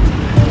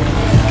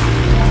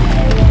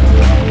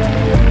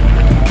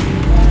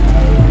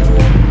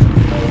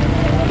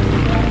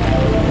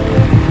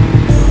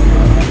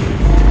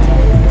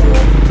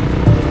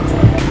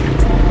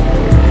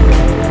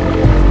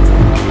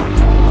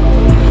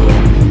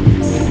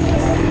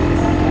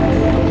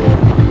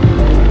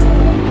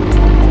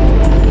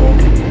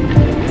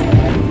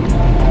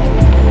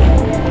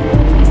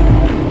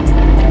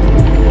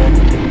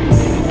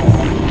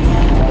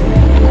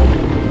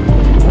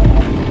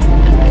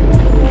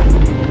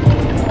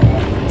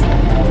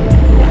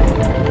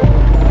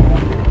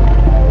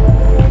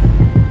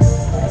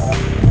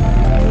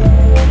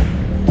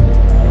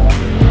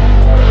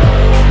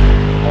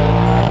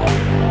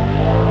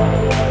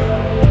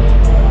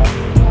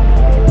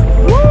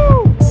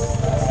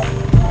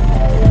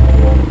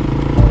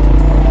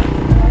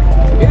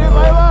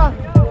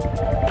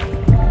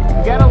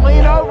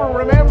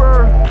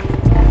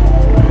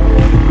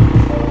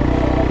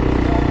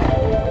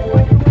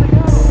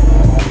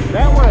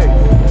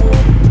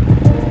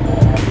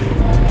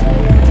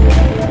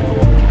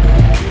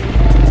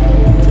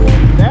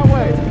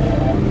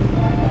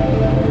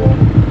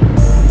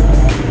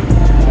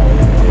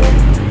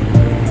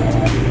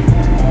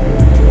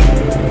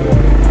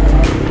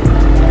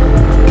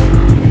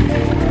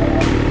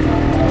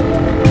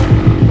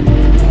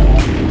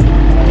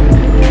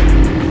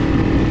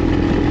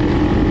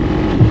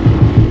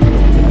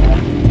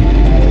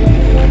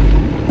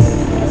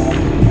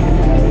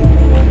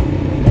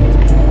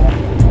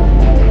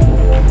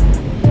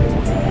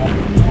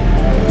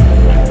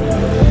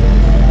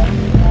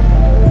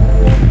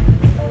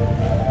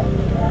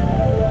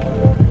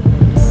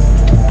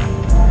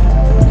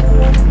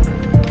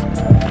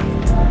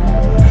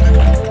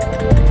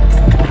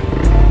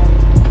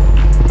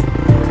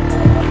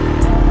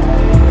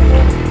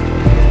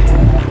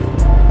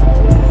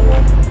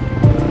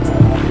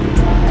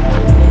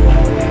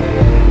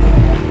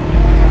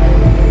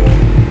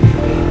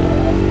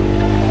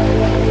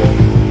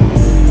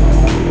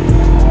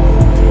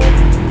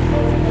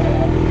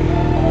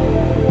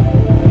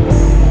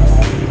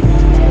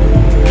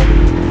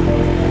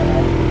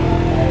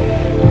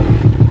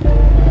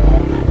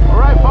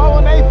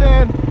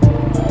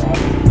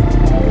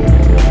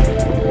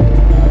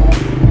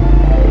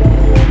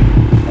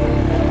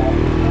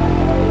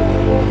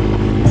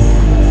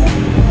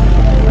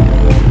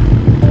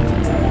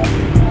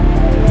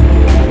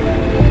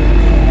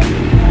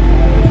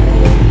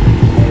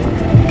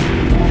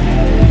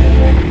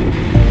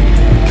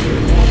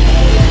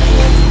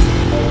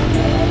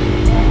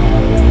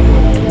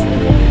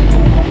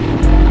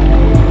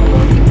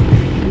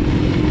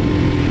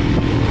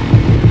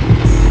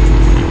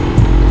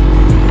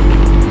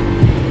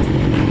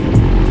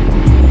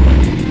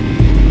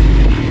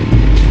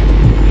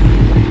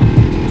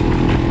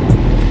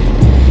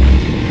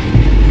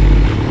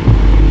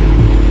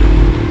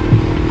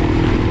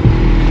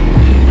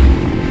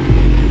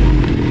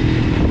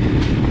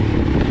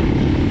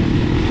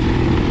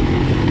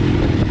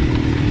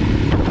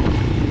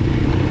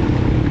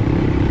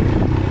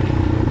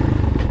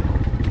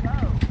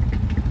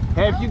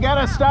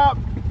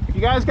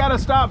 You guys gotta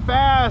stop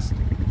fast.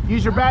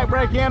 Use your back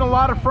brake and a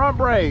lot of front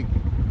brake.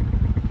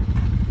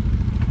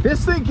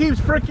 This thing keeps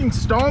freaking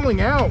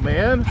stalling out,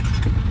 man.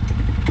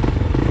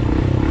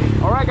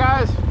 All right,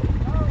 guys.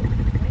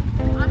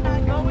 I'm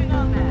not going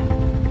on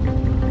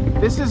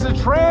that. This is a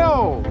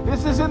trail.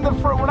 This is in the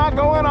front. We're not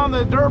going on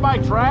the dirt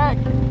bike track.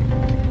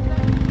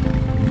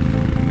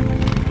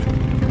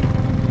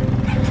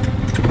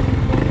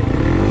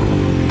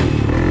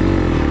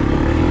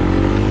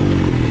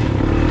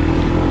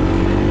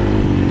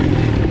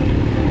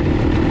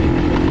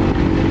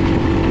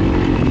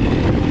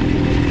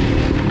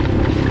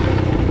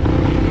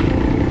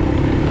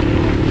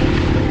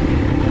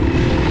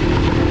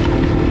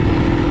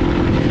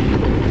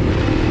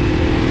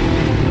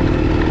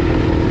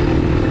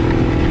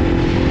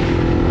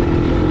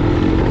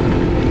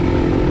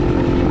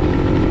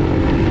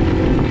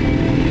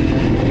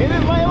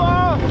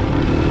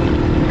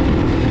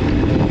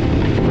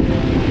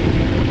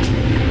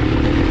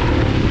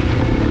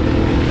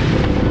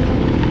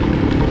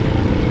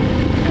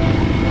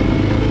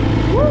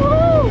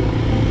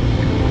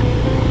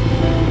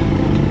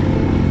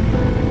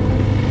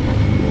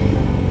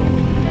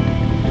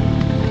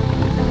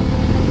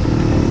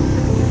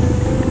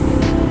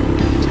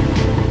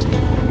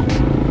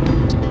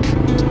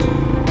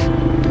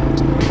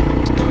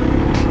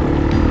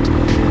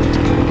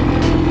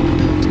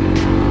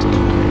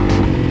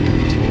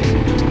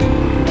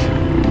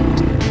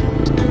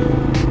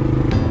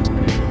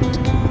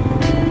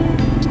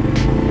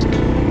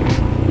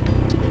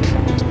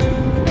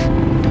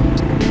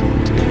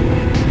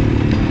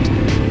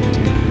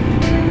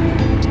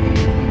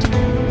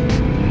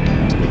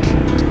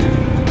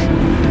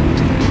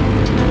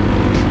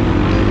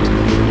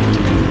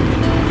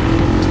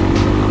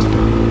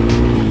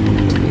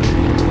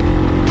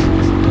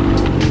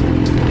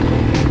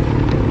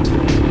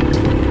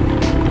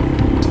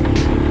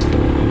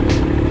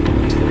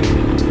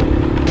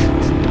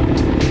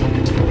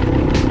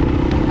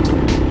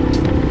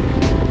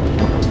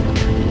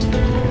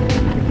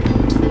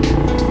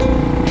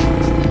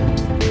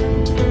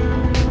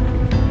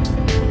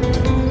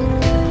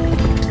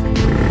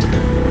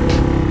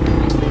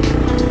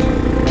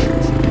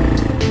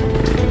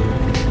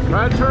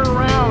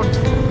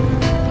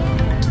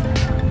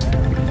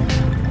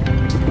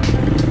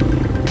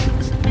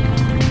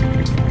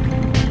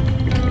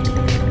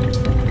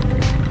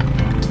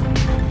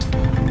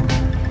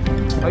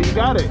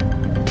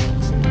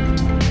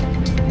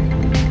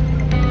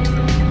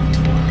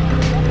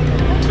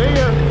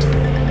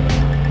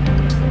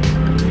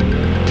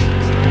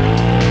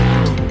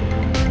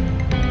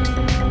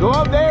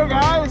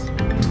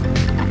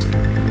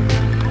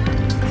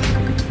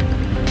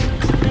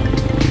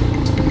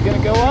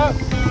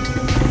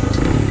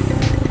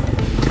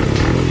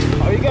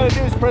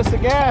 press the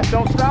gas,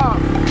 don't stop.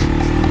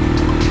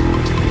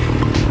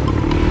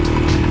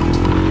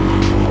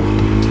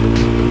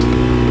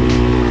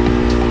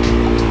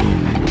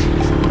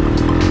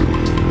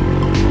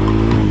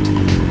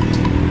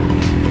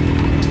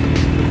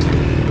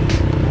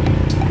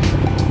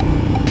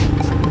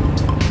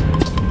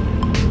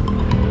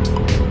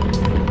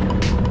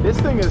 This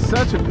thing is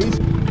such a piece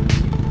of...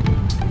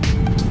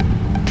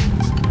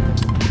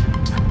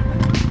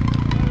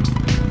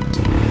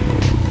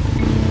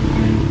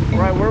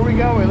 All right, where are we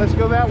going? Let's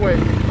go that way.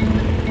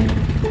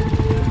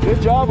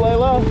 Good job,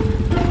 Layla.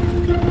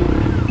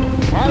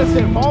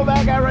 Addison, follow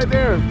that guy right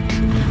there.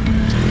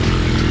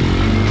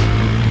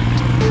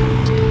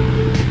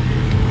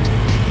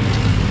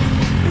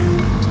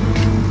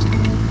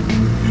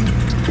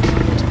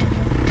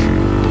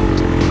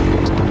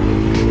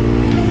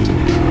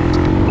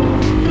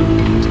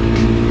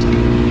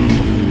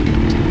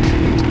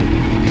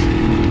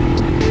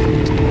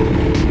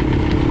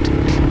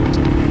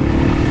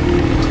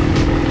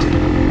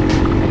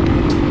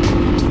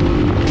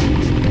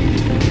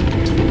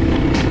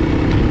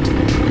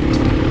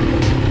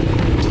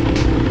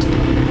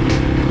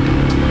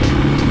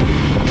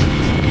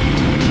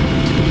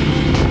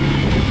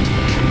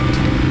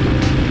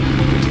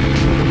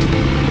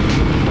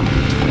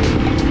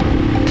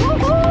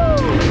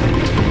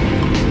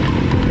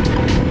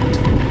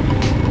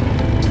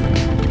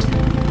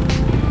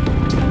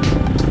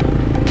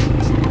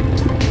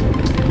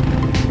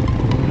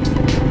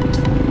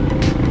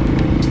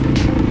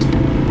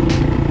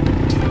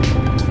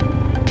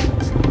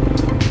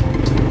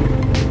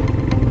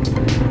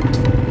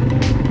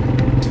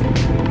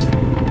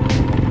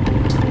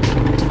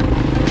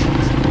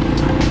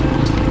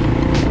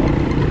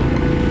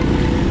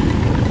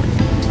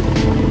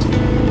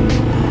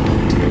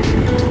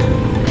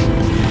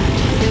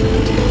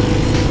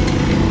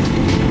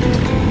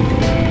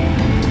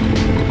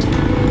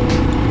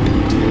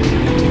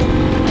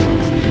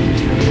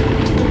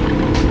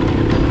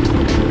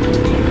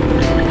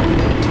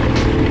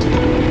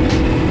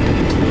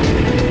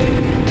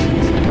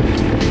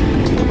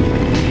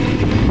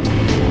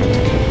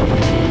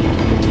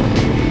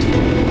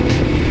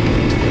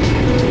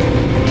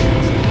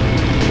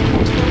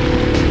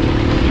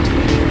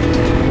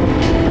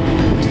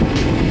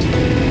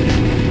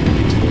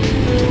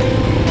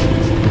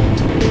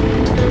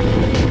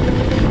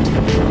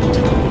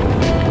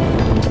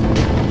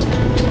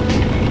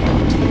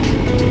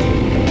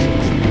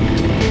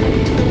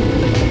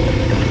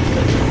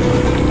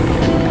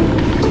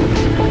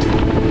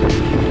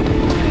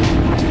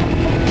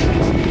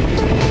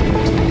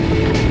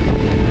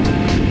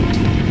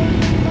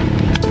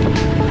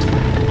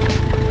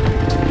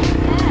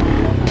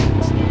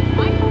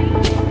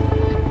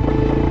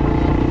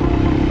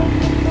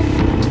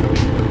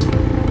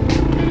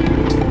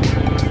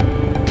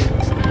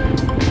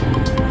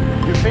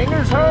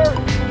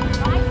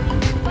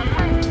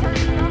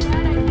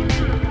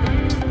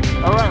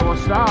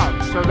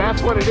 So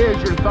that's what it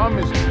is. Your thumb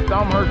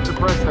hurts to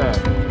press that.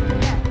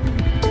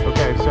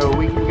 Okay, so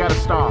we gotta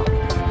stop.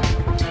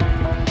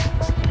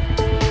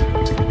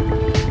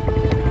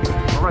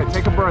 All right,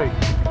 take a break.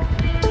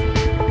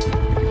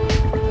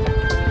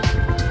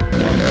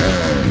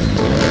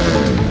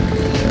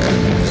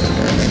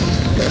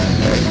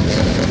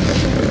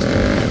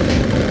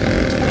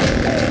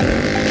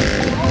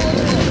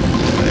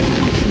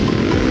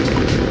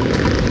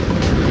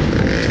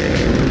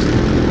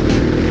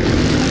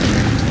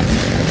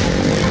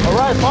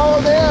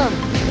 Follow them.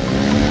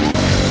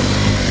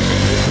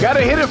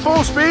 Gotta hit it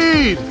full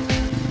speed.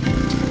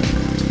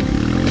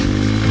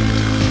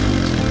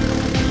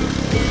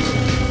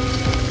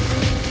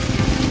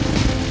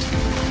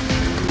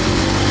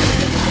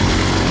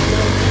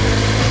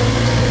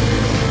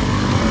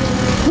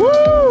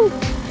 Woo!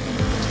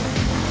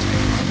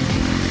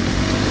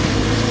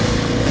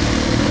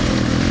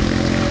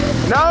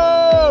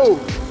 No!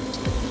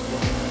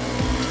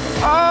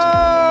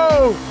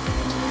 Oh!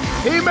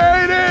 He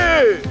made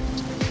it!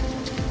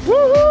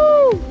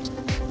 Woohoo!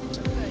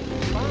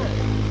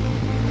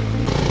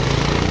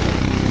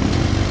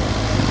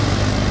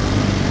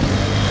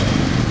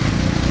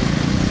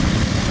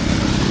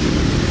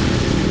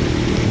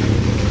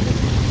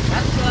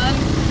 That's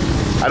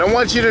fun. I don't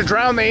want you to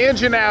drown the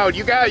engine out.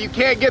 You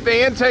can't get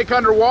the intake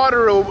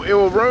underwater. It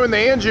will ruin the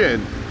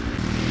engine.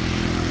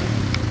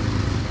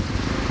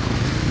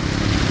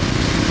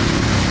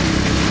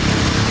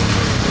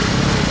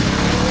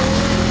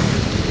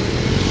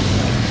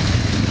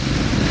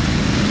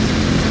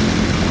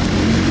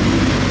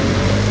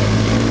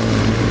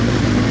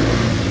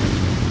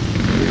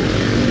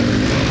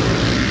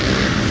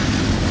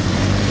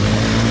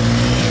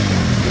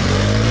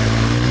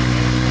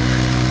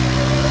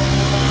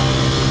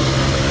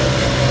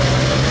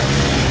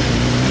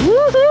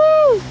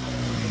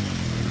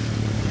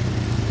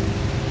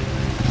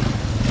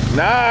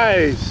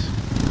 Nice.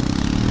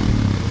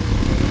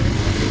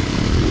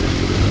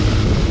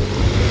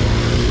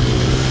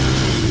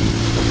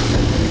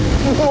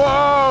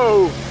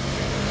 Whoa.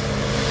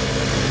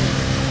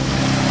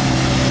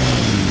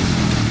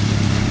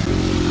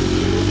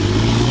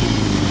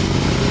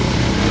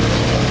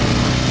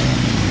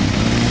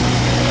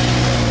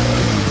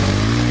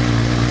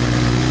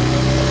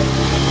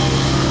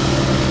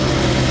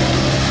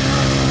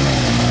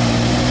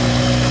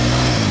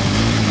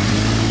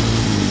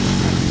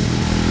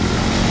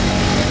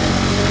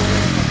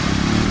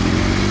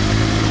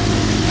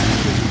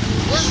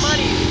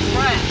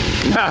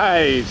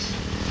 Nice.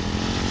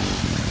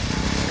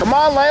 Come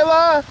on,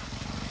 Layla.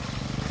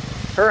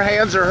 Her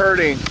hands are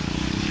hurting.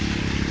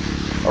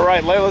 All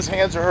right, Layla's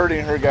hands are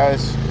hurting her,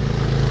 guys.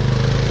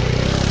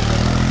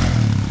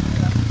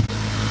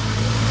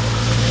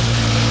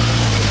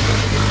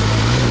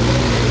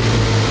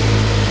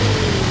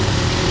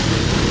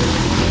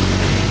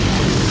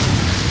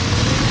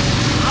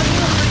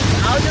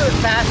 I'll do it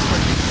fast for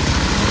you.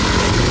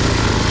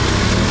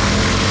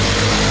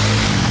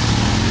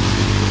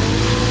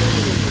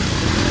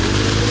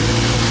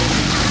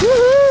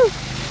 Woohoo!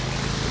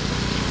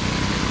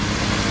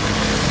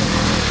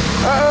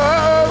 Uh-oh,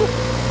 uh-oh.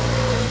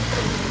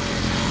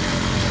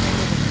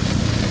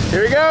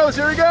 Here he goes,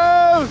 here he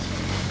goes.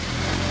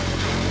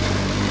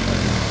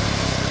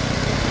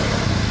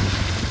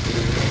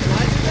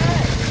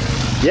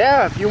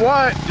 Yeah, if you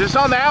want, just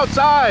on the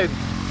outside.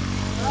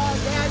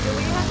 Yeah, do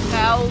we have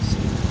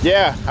towels?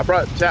 Yeah, I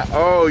brought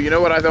oh, you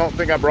know what? I don't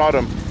think I brought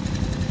them.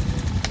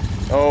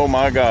 Oh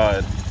my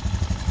God.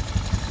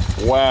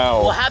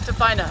 Wow. We'll have to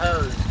find a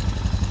hose.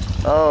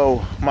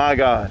 Oh my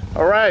God.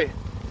 All right.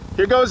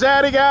 Here goes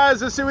Addy,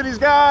 guys. Let's see what he's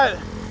got.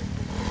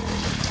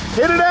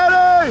 Hit it,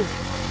 Addy!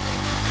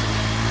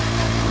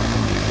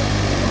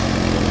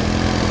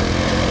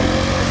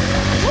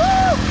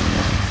 Woo!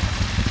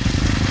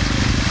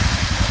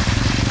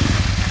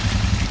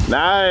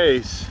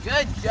 Nice.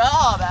 Good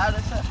job,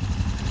 Addison.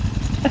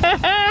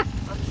 I'm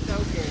so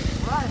good.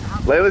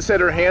 Layla said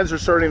her hands are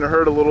starting to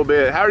hurt a little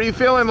bit. How are you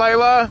feeling,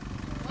 Layla?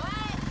 What?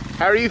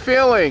 How are you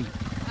feeling?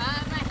 My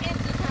hands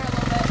just hurt a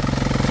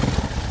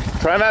little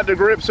bit. Try not to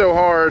grip so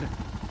hard.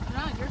 I'm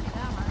not gripping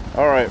that much.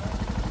 All right.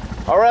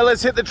 All right,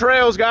 let's hit the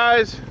trails,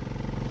 guys.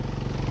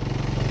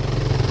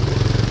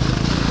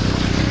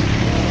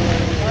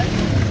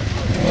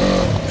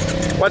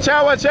 Watch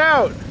out, watch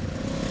out.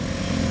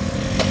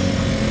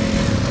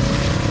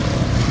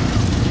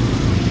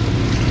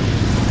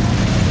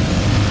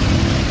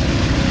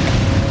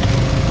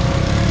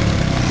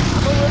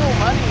 I'm a little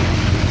muddy.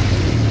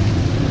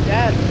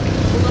 Dad,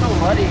 I'm a little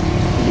muddy.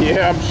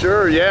 Yeah, I'm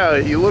sure. Yeah,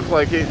 you look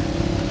like it.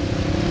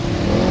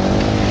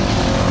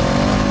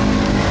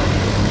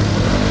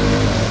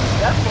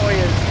 That boy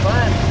is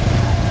fun.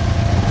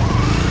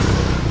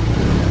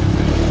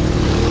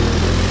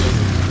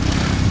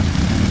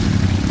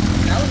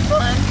 That was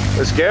fun.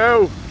 Let's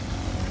go.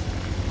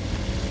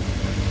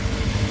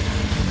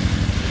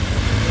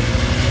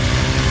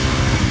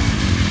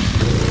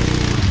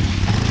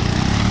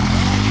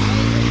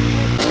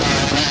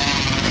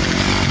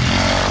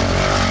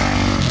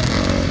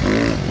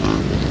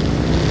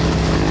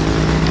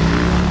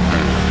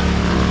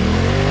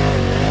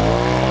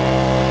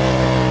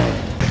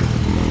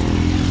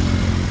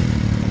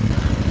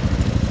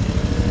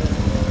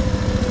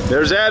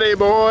 There's Addy,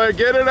 boy.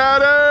 Get it,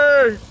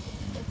 Addy.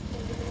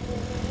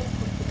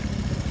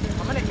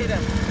 I'm gonna hit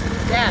him.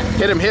 Dad.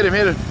 Hit him, hit him,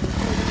 hit him.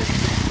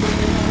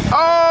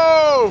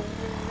 Oh!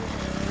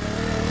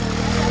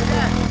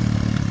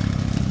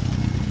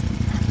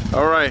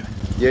 All right.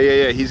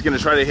 Yeah. He's going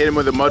to try to hit him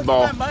with a mud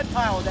ball. My mud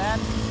pile, Dad.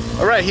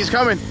 All right, he's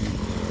coming.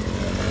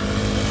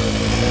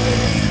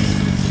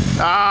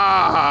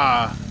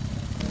 Ah!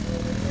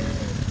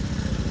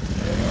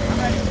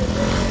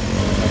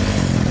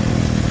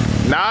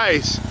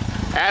 Nice.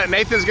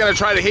 Nathan's going to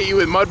try to hit you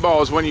with mud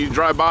balls when you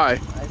drive by.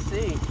 I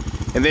see.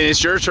 And then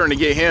it's your turn to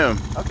get him.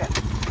 Okay.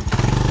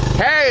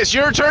 Hey, it's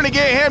your turn to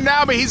get him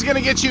now, but he's going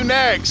to get you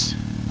next.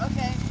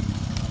 Okay.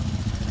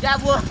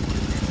 Dad, look.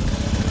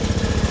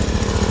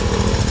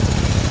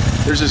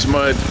 There's his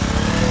mud.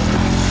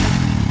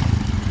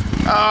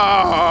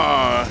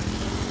 Oh.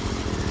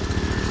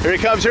 Here he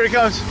comes, here he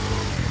comes.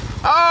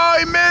 Oh,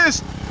 he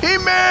missed. He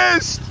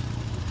missed.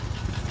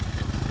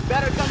 You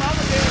better come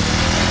over here.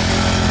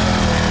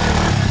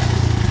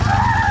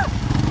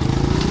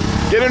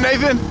 Get him,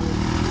 Nathan.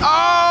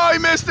 Oh, he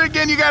missed it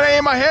again. You got to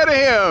aim ahead of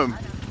him.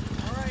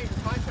 All right,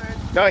 it's my turn.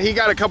 No, he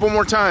got a couple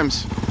more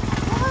times.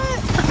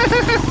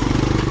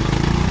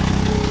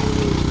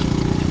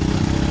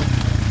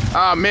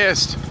 Ah,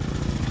 missed.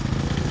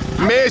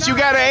 Missed. You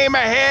got to aim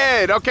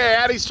ahead. Okay,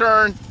 Addie's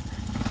turn.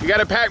 You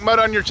got to pack mud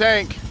on your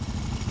tank.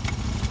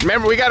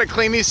 Remember, we got to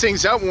clean these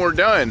things up when we're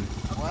done.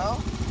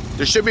 Well,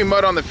 There should be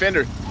mud on the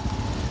fender.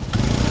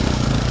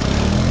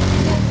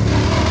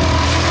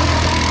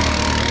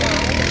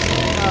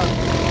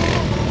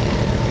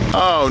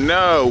 Oh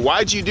no,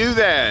 why'd you do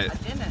that? I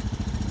didn't.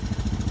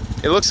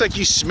 It looks like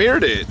you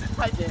smeared it.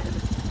 I did.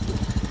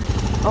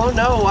 Oh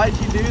no, why'd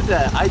you do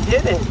that? I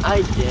didn't.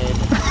 I did.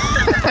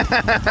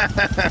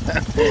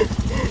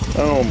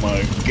 Oh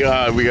my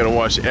God, we gotta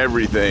wash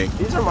everything.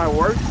 These are my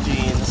work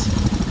jeans.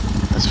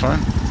 That's fine.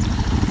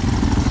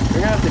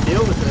 You're gonna have to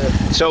deal with it.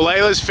 So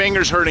Layla's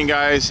finger's hurting,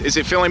 guys. Is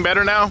it feeling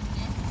better now?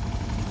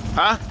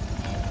 Huh?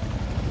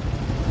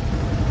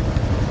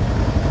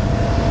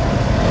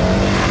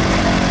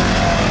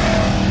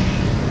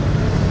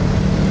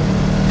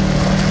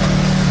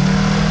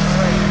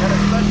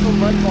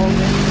 Mud ball in.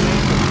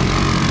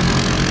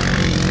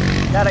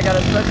 Dad, I got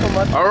a special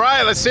mud ball. All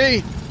right, let's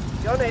see.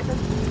 Go, Nathan.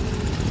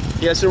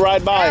 He has to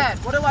ride by. Dad,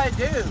 what do I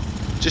do?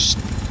 Just,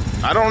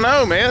 I don't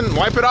know, man.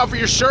 Wipe it off of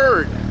your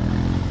shirt.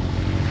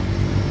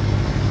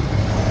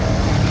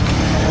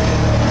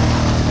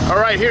 All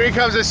right, here he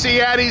comes to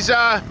see Addie's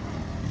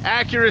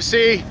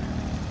accuracy.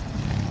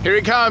 Here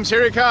he comes,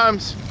 here he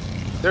comes.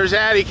 There's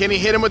Addie. Can he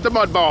hit him with the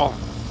mud ball?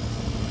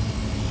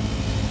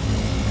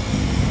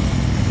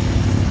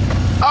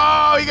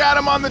 Oh, he got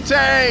him on the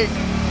tank.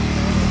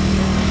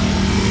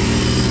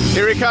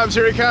 Here he comes,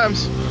 here he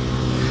comes.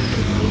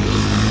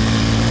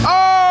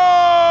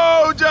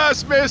 Oh,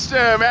 just missed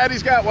him.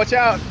 Addie's got, watch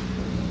out.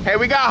 Hey,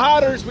 we got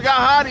hotters, we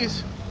got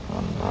hotties.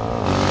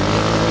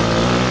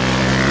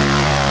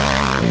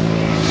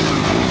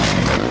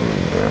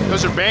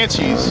 Those are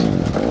Banshees.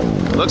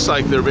 Looks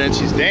like they're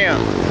Banshees, damn.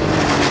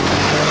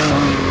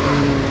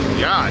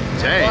 God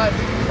dang.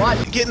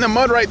 What? Get in the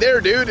mud right there,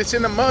 dude. It's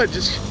in the mud,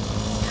 just,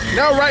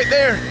 no, right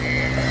there.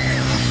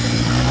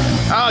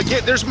 Oh,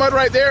 there's mud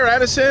right there,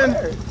 Addison.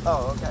 Where?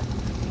 Oh, okay.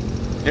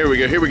 Here we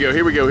go, here we go,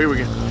 here we go, here we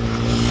go.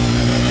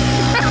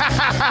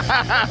 I'm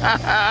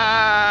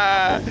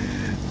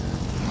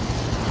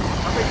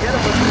gonna get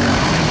him with this.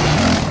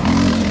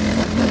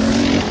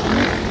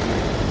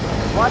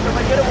 Watch, I'm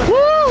gonna get him with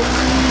Woo!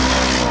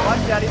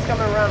 Watch, Dad, he's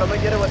coming around. I'm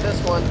gonna get him with this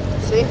one.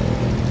 See?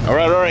 All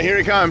right, here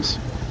he comes.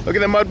 Look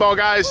at the mud ball,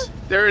 guys.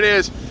 There it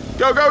is.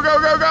 Go, go, go,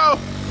 go, go.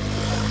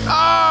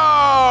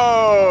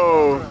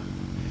 Oh!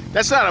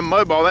 That's not a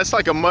mud ball. That's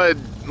like a mud,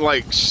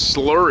 like,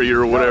 slurry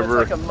or whatever.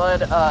 No, it's like a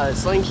mud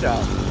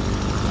slingshot.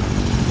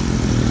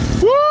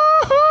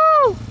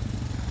 Woohoo!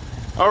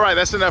 All right,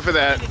 that's enough of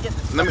that.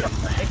 Let me.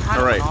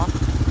 All right.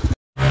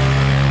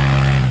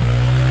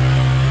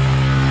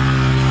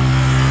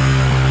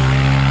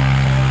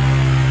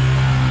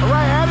 All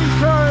right, Addie's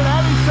turn.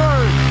 Addie's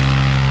turn.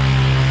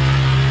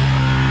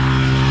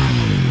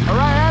 All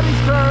right,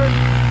 Addie's turn.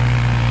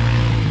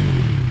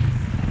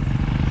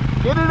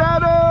 Get it,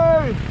 Addie!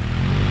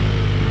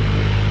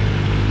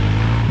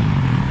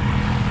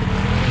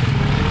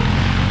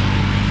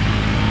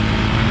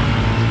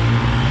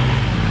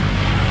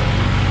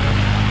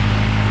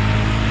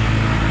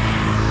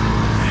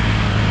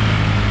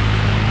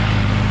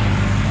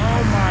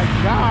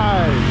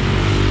 God.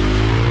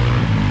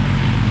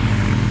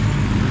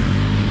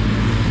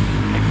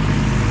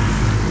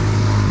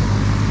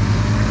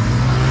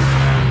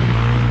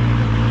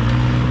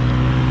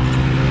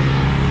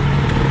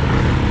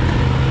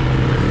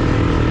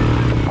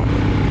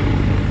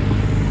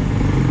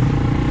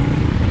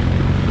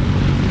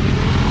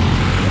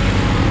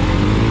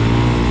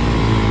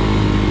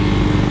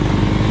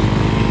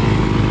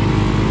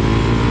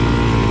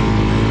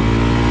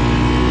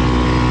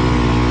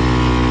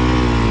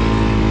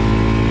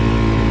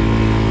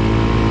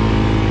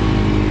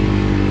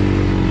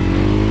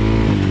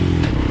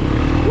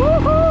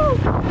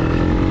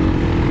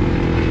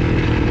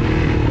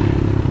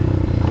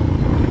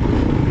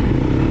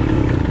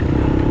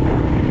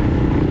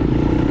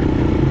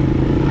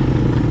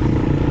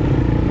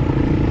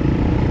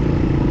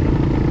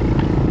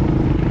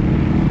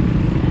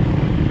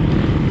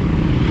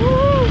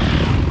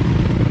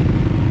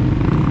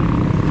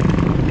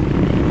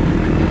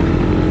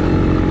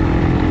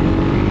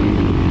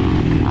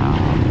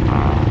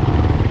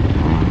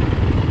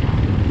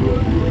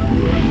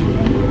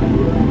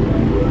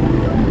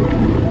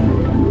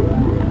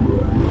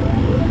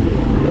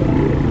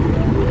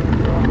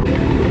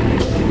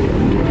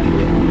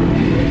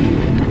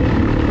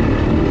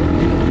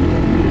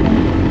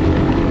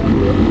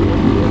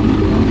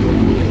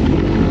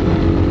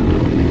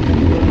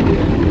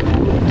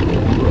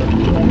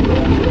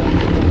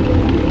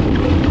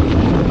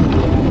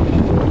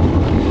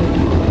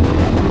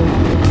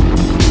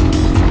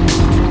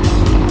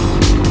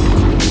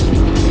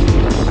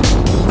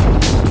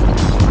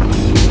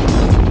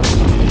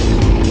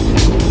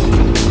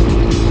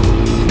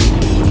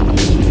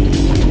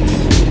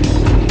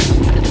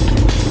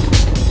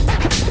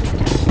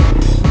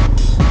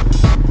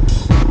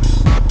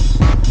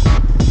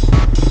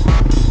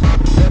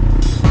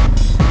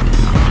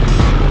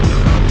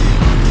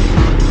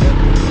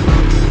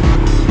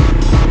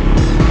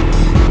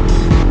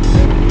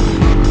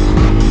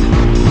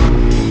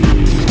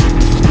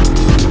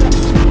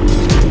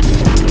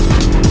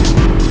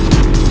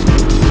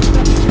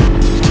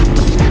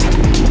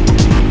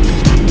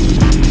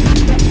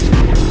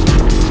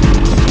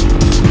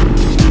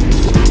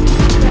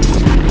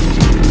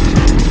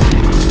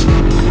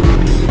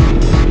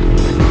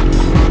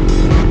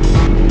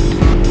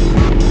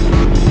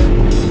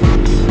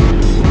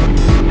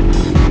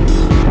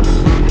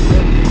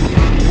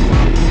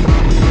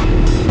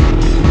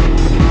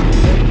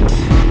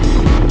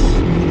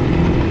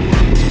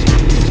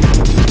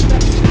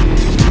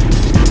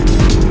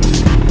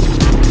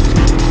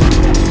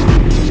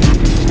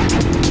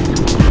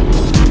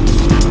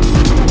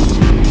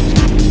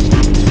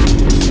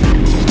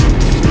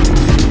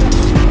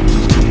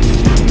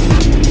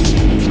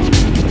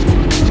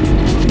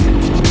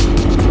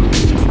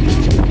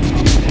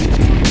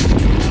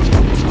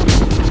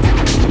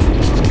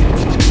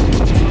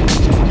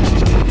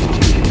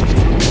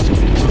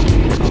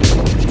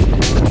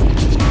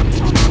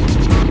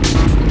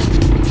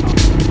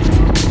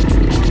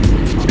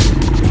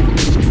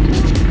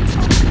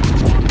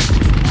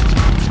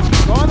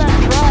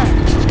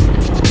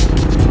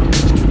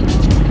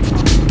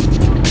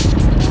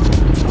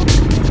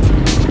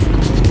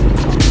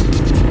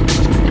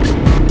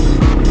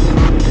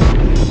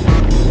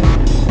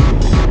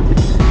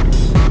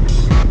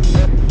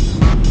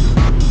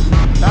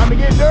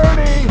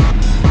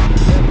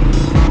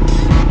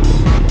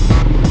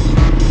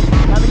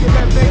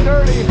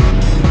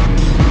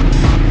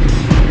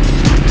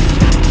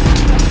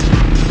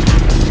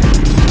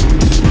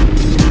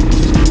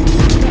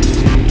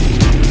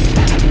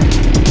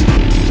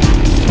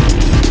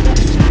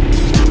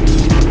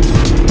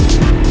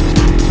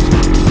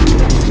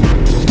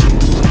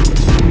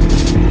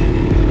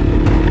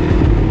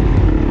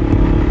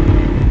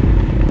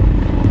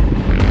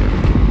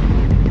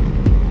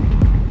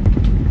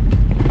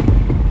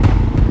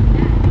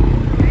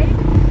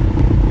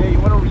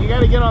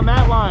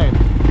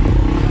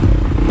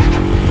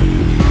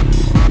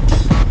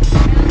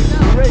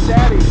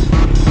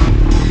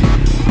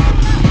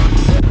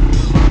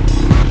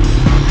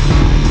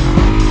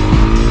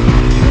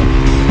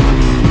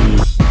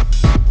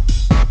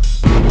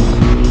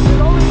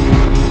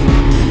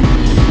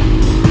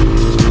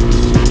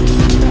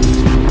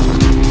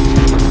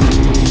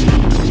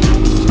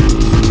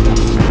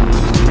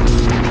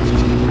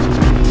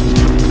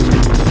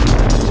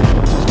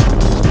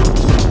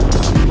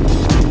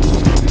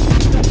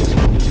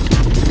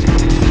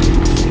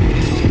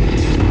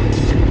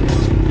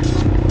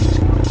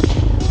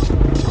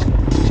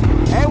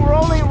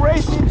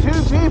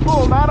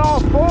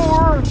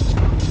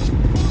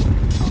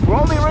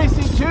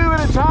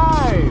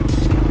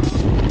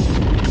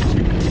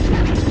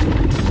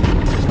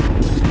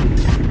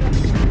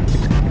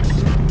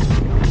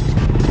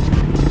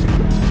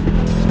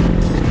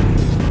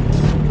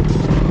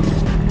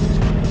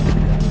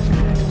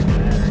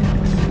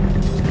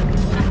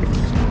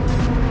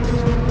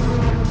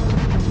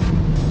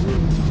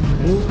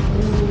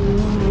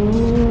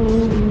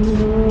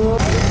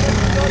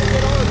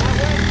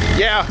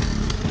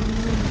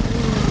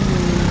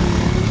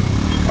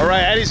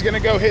 right, Addie's gonna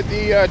go hit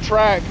the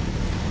track,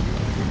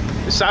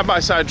 the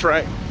side-by-side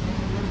track.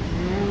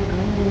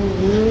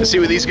 Let's see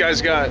what these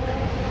guys got.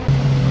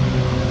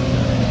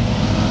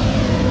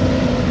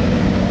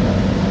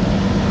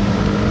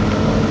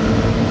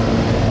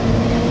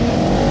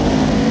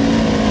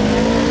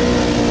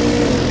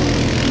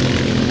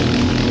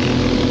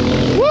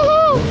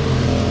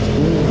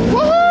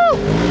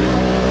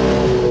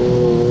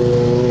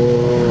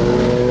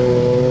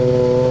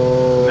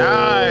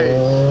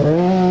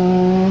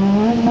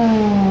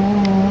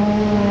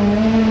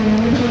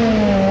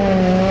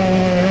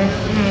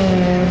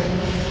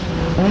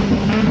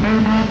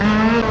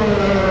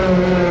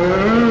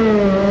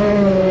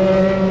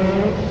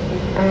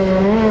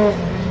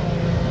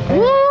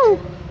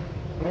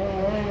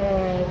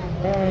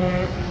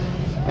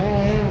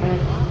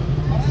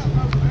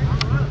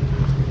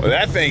 Well,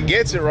 that thing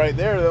gets it right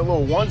there, that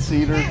little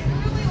one-seater.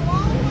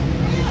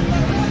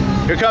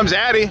 Here comes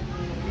Addie.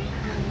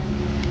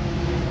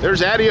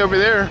 There's Addie over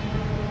there.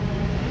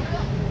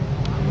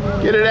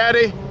 Get it,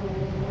 Addie.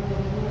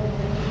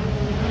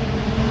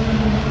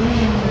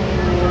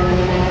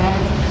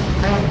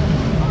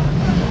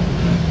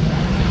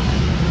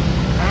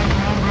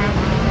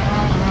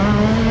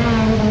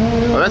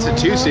 Oh, that's a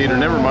two-seater,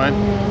 never mind.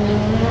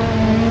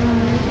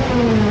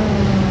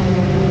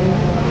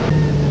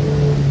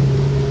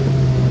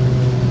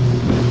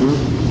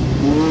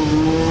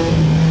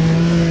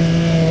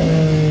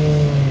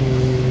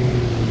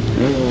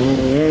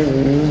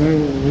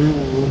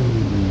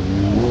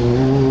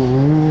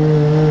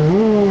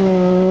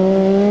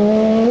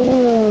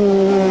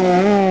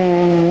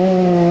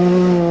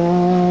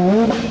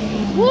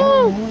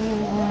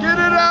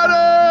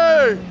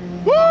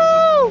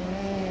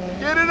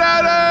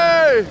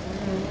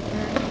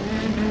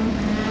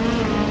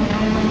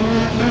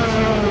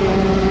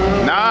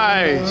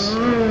 Nice.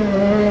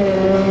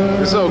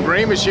 This little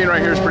green machine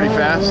right here is pretty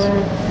fast.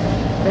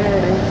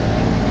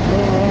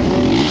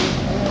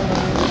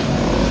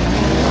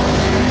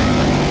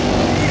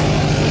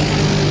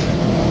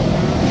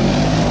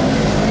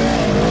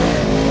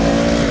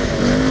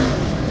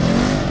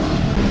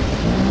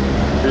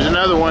 Here's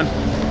another one.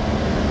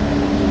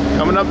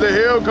 Coming up the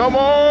hill. Come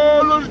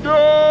on, let's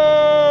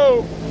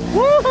go.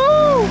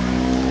 Woohoo!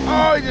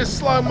 Oh, he just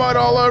slung mud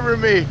all over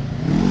me.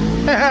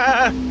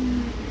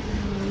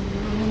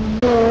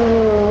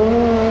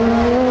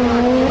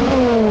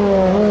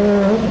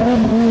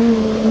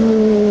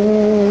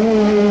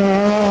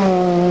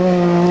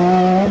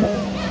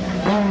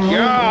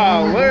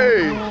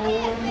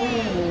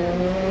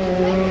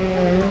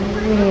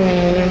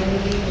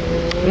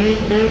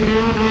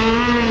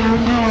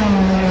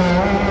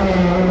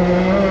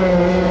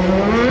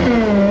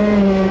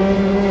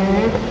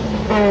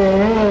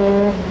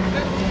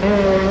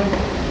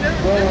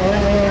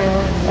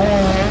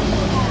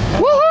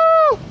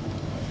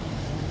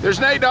 There's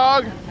Nate,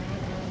 dog.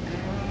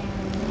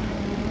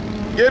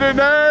 Get it,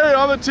 Nate,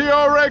 on the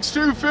TRX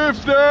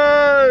 250.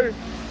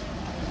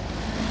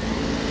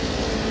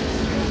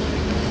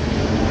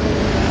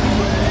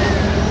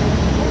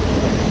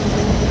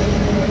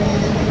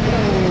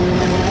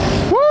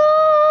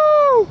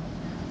 Woo!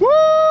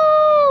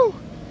 Woo!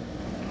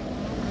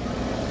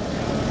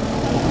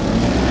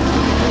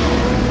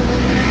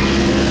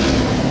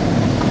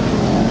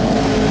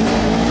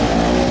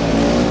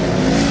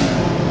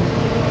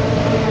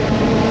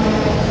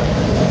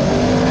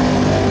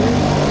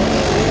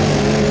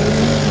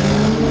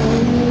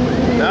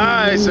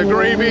 Nice, a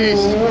green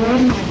beast.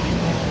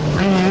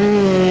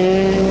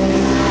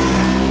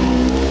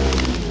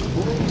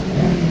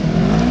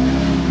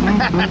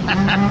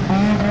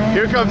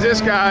 Here comes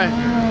this guy.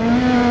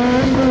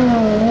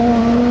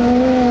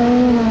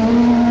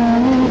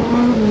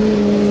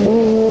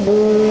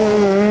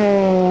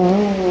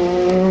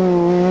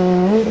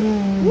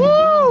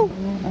 Woo!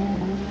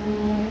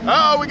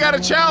 Oh, we got a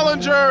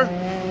Challenger.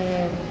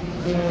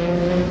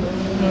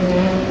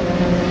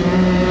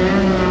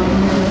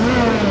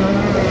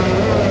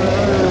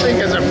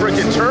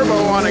 Turbo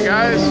on it,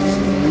 guys.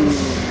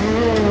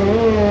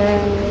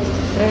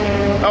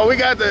 Oh, we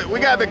got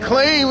the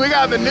clean, we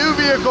got the new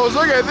vehicles.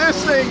 Look at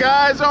this thing,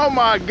 guys. Oh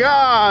my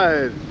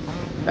God.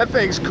 That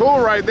thing's cool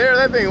right there.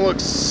 That thing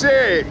looks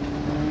sick.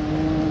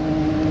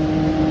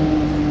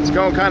 It's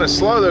going kind of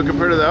slow though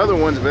compared to the other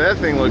ones, but that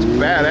thing looks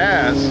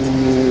badass.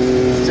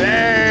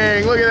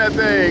 Dang, look at that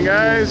thing,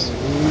 guys.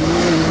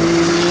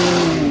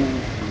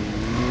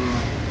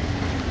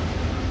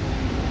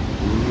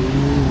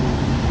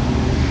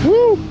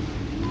 Woo!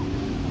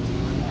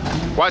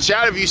 Watch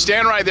out, if you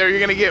stand right there,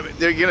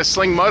 they're gonna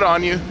sling mud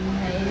on you.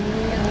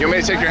 You want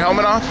me to take your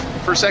helmet off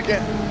for a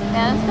second?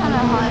 Yeah, it's kind of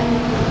hot.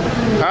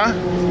 Huh?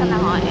 It's kind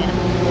of hot, yeah.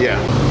 Yeah.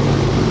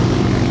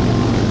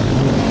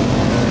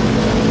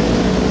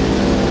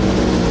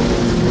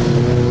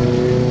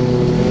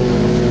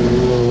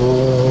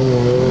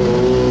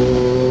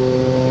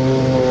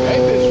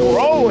 Nathan's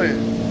rolling.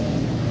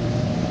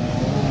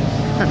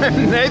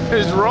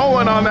 Nathan's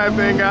rolling on that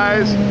thing,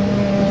 guys.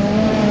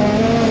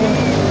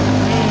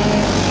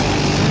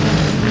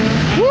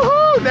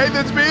 Woohoo!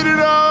 Nathan's beating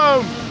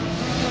him!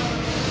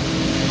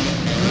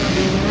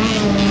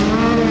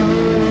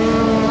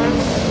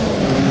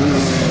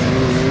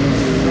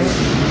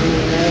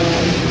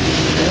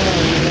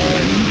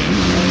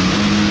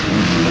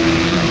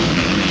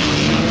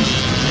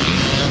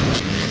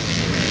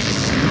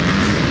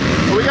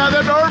 got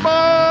the dirt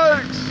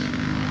bikes.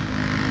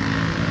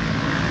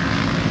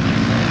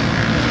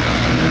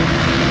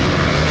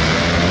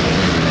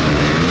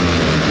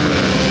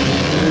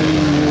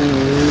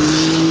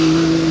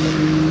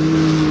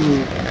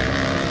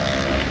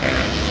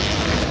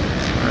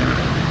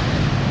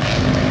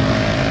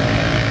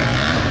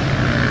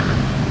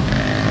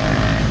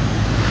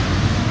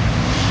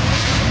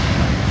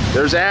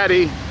 There's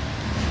Addie.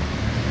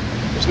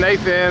 There's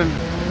Nathan.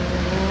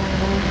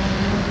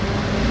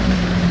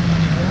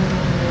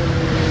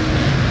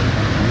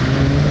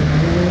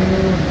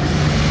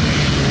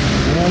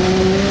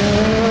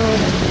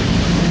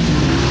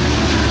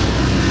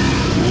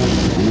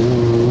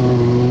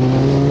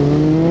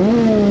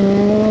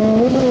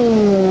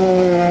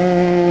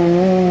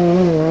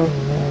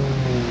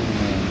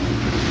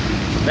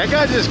 That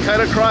guy just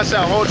cut across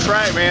that whole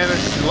track, man.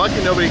 It's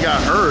lucky nobody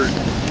got hurt.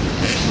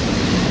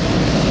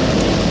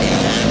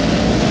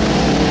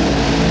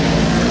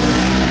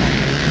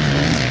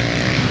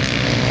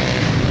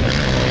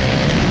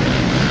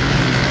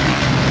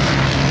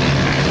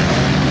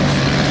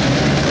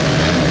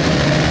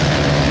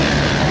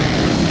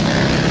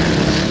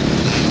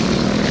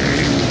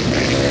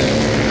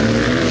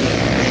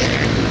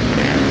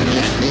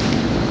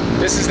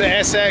 This is the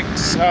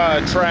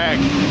SX track.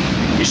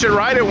 You should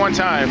ride it one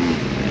time.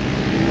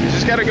 You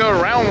just gotta go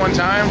around one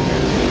time.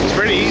 It's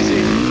pretty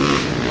easy.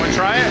 Wanna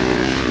try it?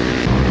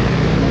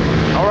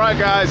 All right,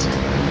 guys.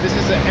 This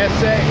is the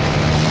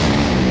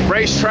SX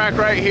racetrack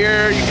right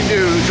here. You can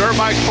do dirt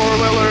bikes,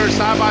 four-wheelers,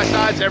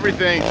 side-by-sides,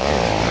 everything.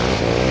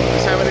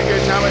 Just having a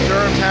good time in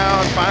Durham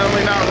town.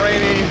 Finally not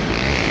raining.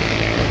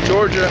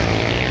 Georgia.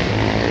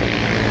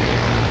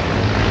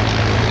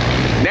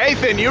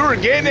 Nathan, you were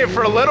getting it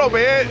for a little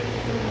bit.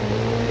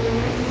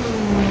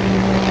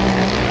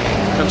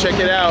 Come check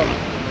it out.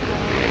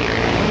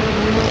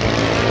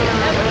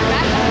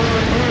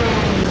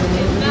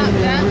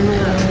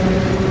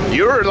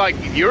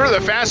 You were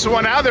the fastest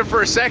one out there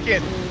for a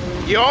second.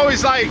 You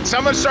always like,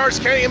 someone starts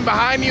getting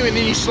behind you and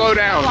then you slow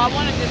down. Well, I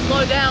wanted to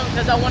slow down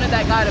because I wanted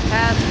that guy to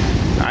pass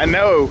me. I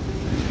know.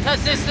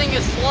 Because this thing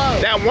is slow.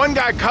 That one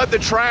guy cut the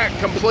track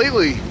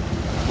completely.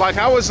 Like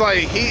I was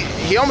like,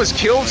 he almost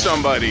killed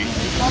somebody.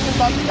 He's talking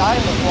about the guy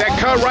in the That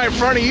cut right in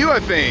front of you, I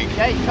think.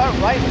 Yeah, he cut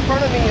right in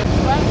front of me.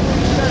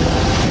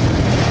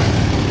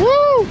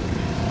 Woo!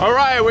 All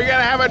right, we're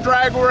gonna have a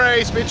drag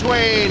race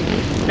between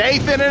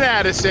Nathan and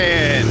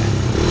Addison.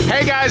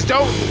 Hey guys,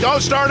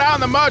 don't start out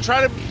in the mud.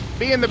 Try to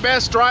be in the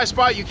best dry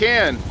spot you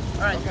can.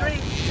 All right, 3, 2,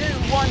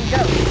 1,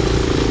 go.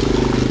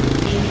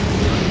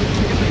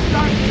 If we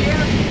start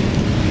here.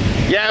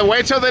 Yeah,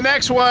 wait till the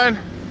next one.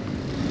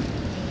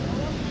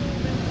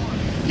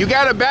 You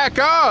gotta back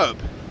up.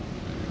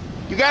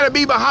 You gotta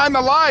be behind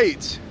the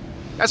lights.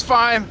 That's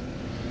fine.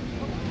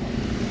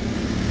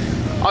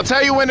 I'll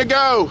tell you when to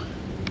go.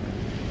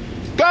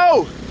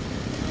 Go!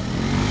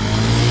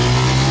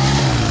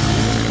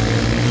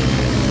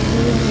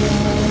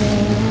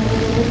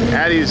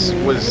 Addie's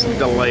was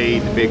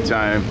delayed big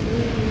time.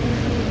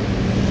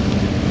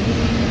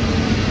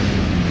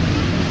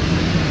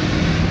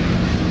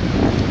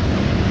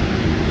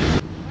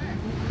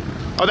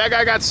 Oh, that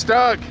guy got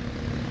stuck.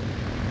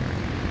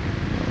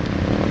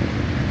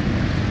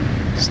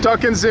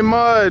 Stuck in the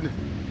mud.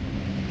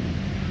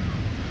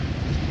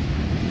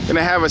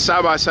 Gonna have a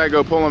side-by-side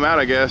go pull him out,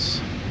 I guess.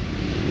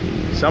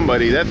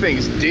 Somebody, that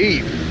thing's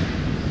deep.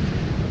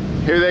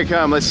 Here they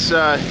come. Let's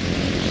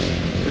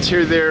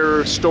hear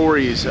their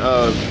stories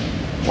of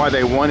why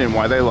they won and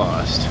why they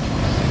lost.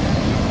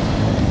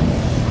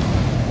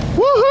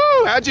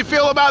 Woohoo! How'd you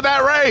feel about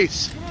that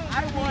race?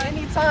 I won.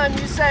 Anytime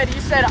you said,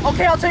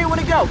 okay, I'll tell you when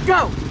to go.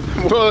 Go!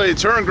 Well, it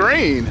turned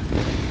green.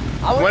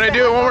 Want to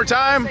do it one more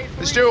time?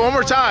 Let's do it one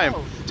more time.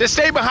 Just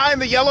stay behind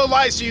the yellow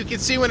light so you can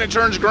see when it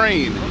turns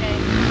green. Okay.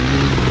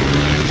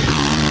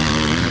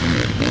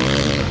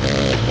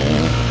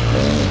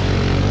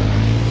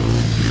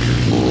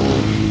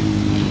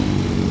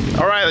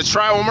 All right, let's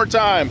try it one more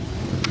time.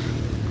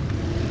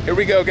 Here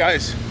we go,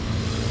 guys.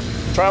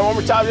 Try it one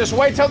more time. Just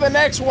wait till the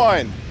next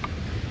one.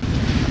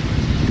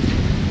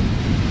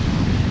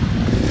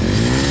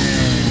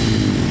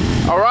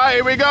 All right,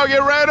 here we go.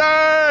 Get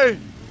ready.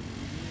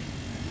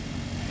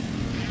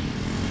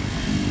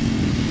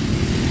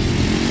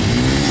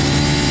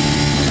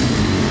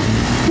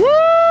 Woo!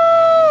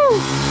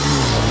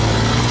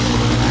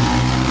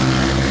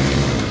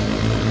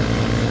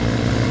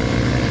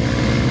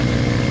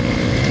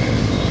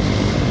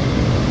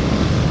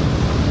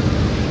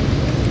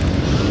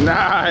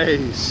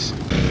 Nice.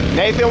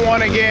 Nathan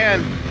won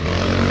again.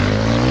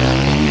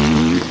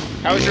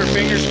 How's your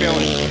fingers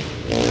feeling?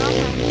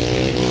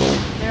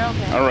 They're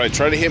okay. All right,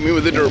 try to hit me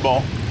with the dirt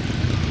ball.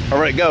 All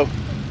right, go.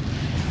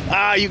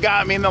 Ah, you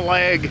got me in the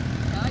leg.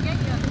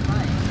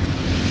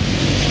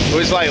 It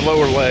was like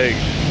lower leg.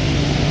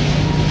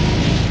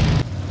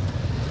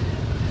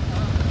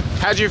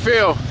 How'd you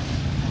feel?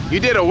 You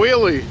did a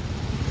wheelie.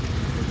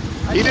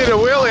 He did a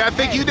wheelie. I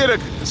think you did a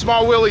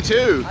small wheelie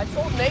too. I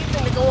told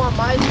Nathan to go on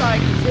my side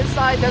because his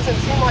side doesn't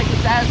seem like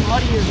it's as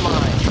muddy as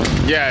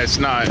mine. Yeah, it's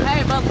not.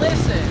 Hey, but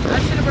listen, I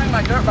should have brought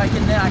my dirt bike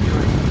in there. I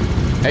could.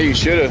 Hey, you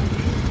should have.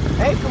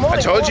 Hey, come on.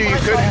 I told you you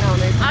couldn't.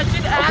 I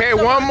should ask Okay,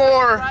 them one if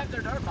more. they drive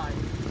their dirt bike.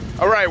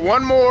 All right,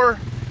 one more,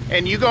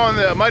 and you go on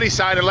the muddy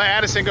side, and let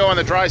Addison go on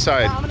the dry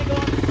side. I'm gonna go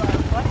on the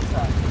funny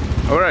side.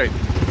 All right.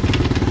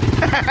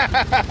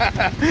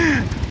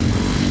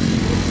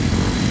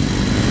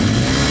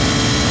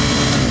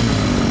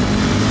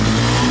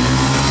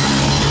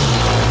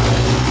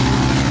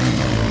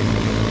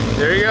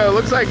 There you go.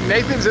 Looks like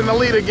Nathan's in the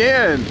lead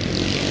again.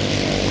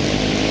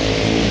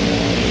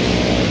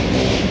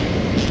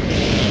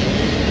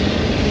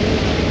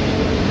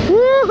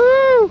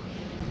 Woohoo!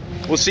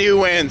 We'll see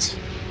who wins.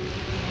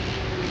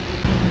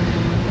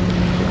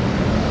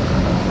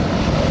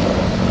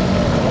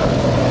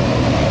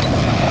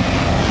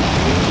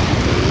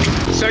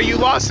 So you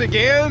lost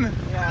again?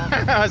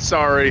 Yeah.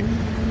 Sorry.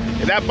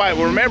 That bike,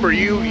 well, remember,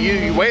 you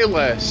weigh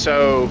less,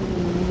 so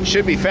you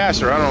should be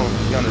faster. I don't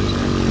understand.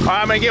 All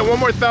right, I'm gonna get one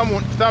more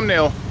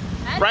thumbnail.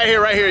 Right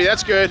here,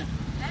 that's good.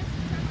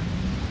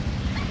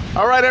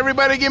 All right,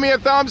 everybody give me a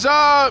thumbs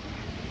up.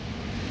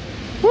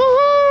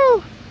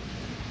 Woohoo!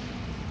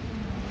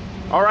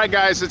 All right,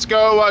 guys, let's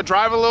go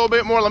drive a little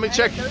bit more. Let me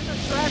check. There's a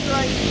track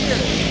right here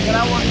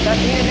that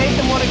me and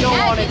Nathan want to go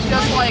on. It's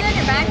just like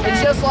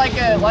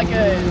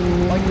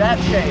that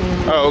shape.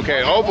 Oh,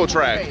 okay, oval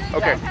track.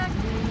 Okay.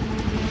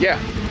 Yeah.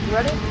 You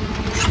ready?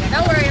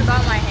 Don't worry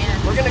about my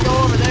hand. We're gonna go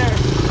over there.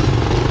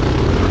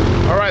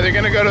 All right, they're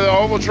gonna go to the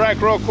oval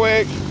track real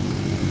quick.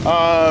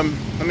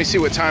 Let me see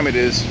what time it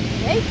is.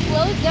 They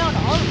closed down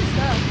all the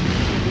stuff.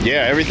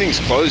 Yeah, everything's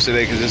closed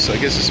today because I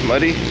guess it's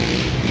muddy.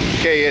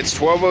 Okay, it's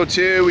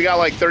 12:02. We got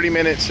like 30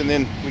 minutes, and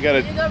then we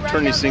gotta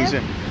turn these things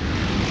in.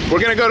 We're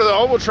gonna go to the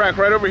oval track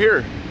right over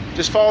here.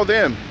 Just follow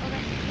them.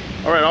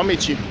 Okay. All right, I'll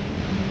meet you.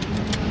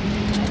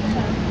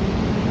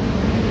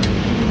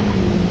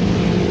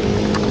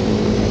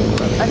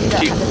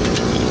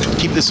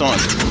 Keep this on.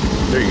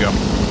 There you go.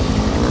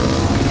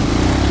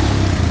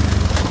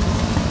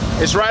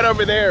 It's right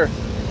over there.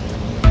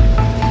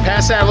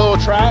 Past that little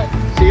track.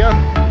 See ya?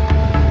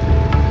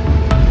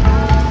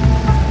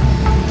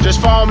 Just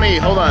follow me.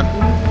 Hold on.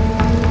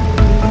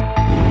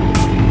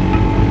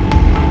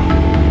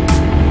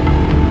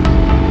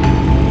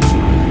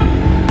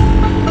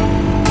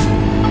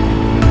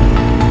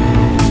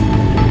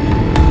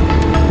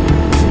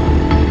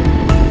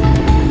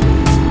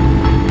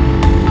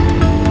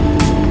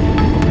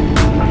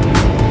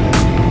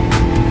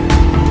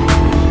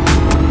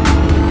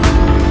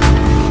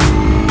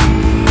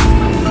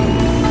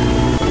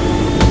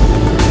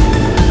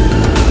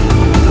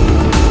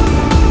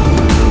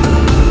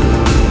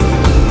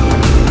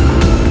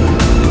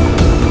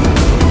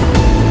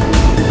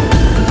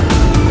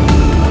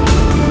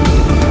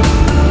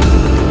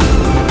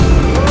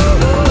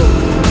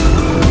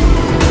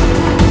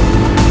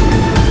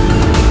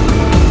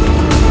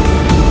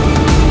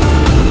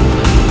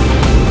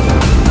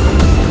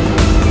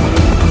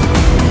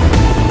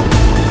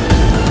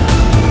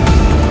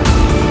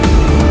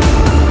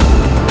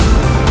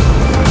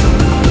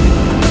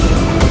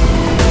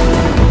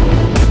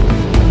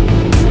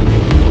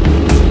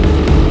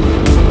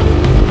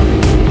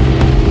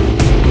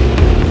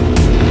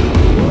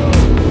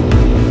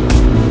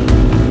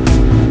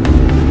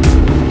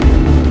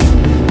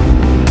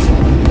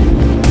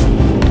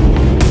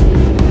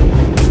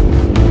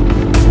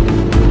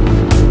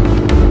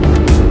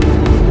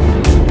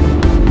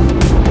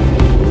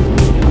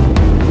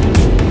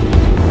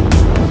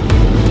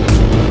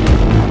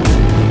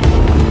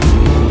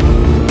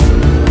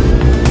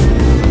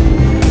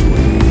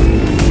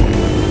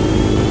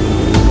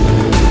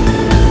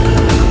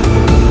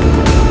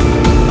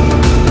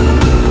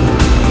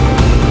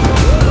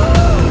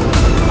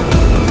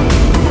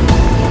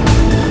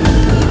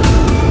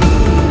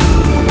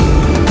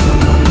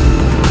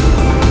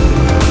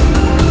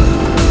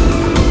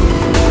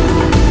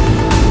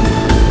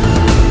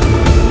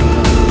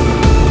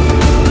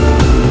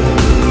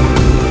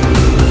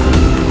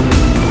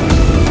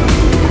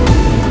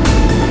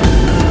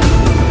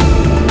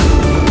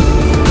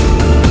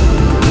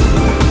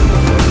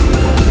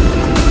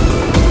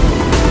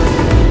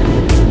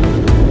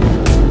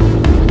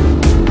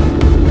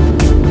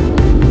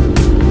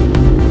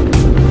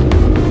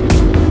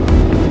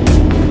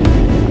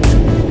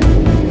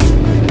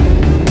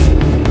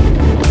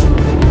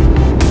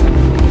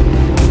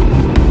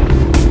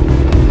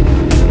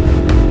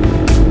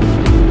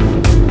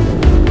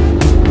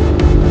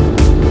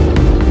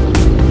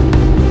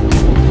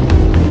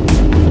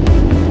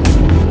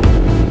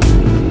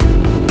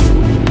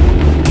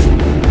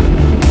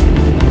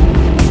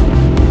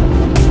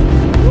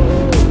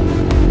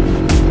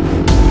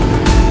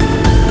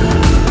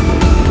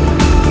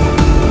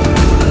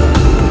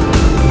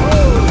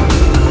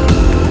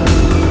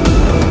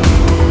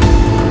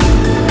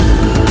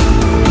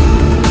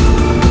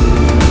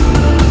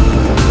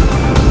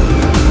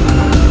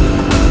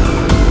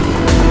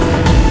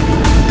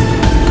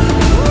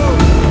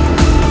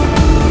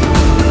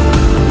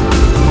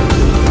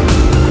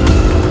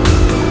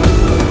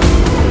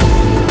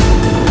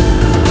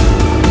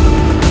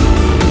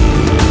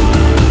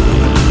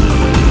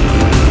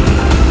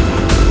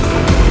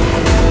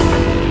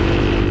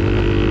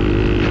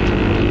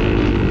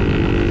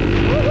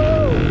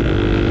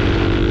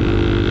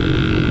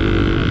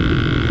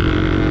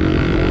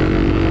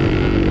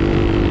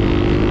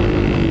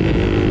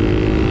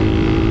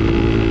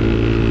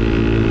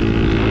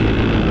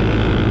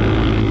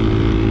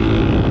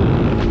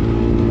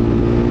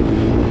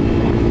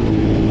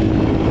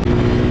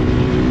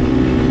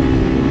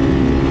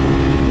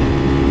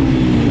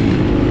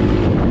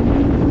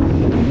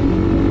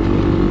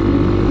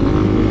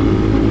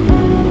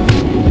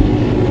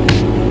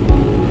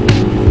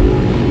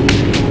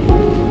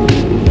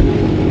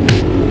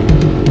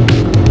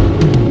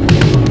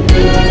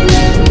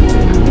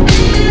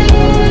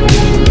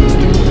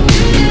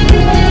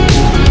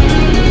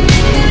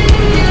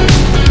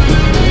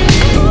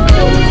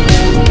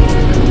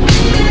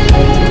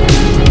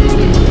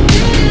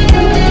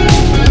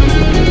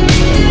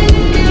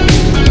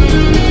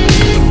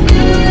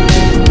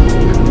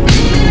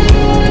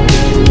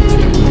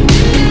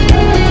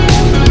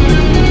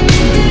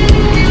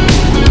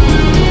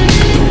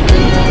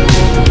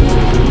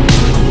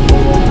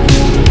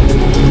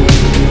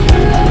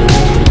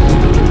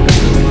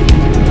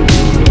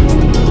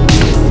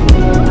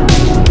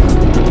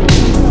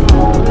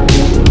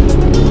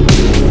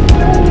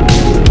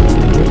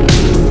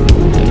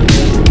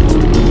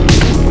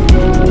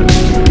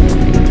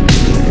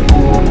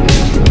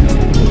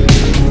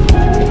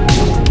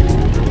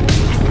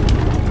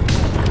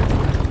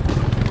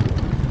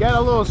 got a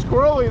little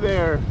squirrely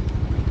there.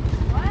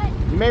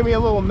 What? You made me a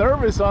little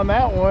nervous on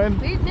that one.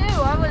 Me too.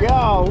 I was.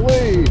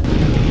 Golly.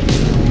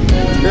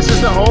 This is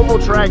the oval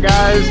track,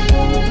 guys.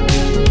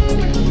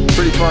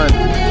 Pretty fun.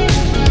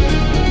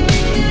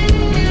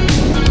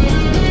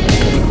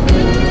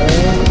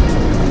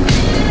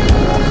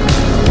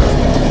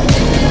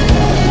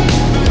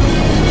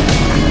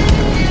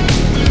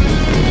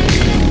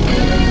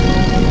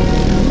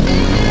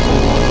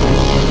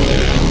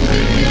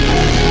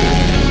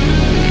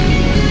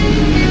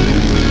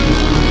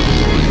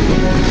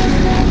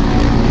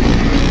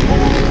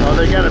 Oh,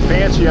 they got a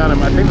Banshee on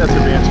him. I think that's a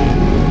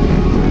Banshee.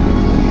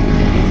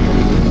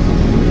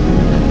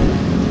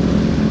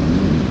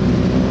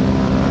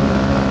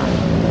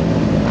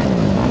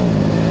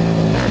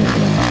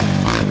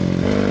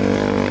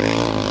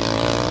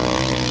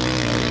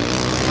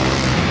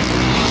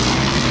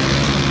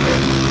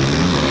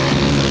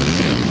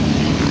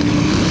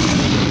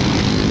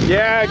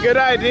 Yeah, good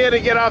idea to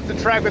get off the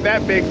track with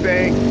that big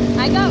thing.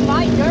 I got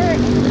my dirt.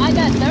 I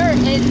got dirt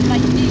in my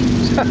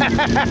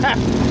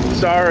teeth.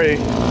 Sorry.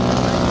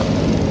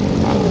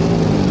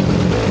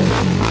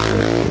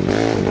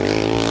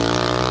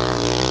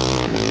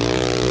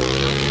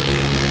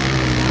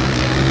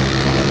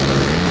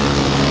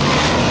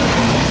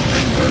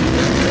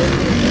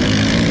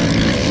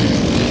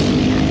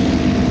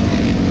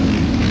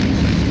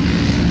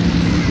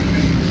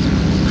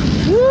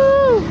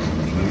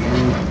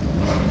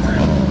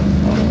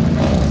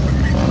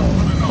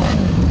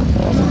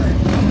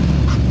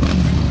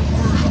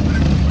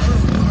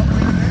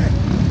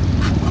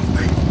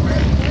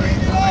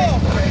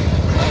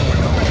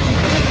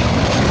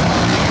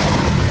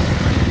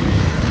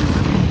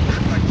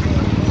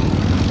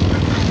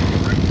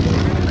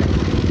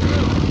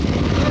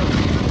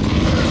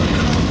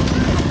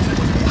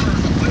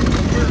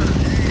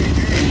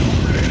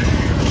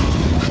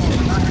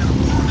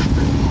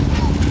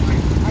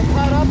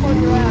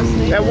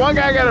 That one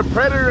guy got a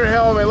Predator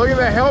helmet. Look at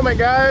that helmet,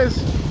 guys.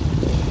 It's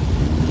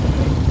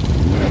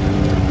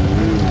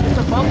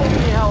a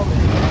Bumblebee helmet.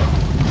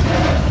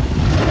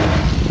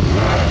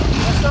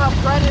 That's not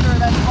Predator,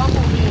 that's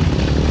Bumblebee.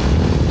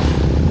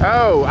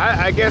 Oh,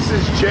 I guess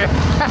it's Jay.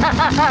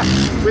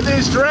 With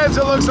these dreads,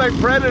 it looks like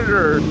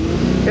Predator.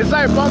 It's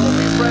like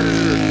Bumblebee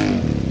Predator.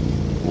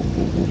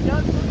 He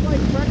does look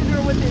like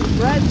Predator with his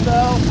dreads,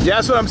 though. Yeah,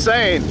 that's what I'm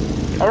saying.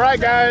 All right,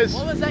 guys.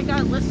 What was that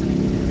guy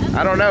listening to?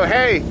 I don't know.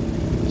 Hey,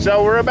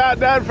 so we're about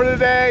done for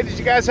today. Did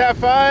you guys have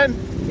fun?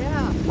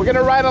 Yeah. We're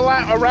gonna ride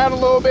around a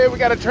little bit. We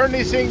gotta turn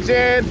these things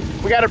in.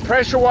 We gotta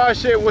pressure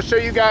wash it. We'll show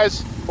you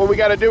guys what we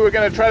gotta do. We're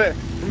gonna try to,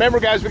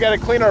 remember guys, we gotta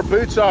clean our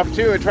boots off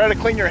too and try to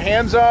clean your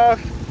hands off.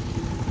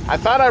 I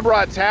thought I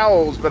brought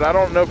towels, but I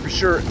don't know for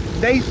sure.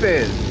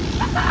 Nathan!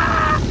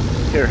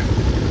 Here,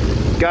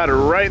 got her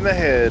right in the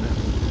head.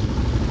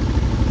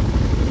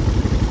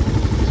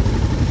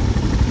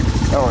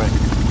 All right.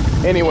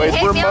 Anyways,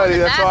 we're muddy.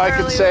 That's all I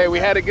can say. We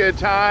had a good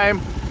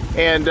time.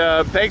 And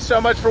thanks so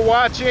much for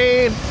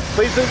watching.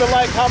 Please leave a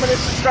like, comment, and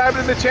subscribe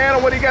to the channel.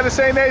 What do you got to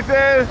say,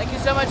 Nathan? Thank you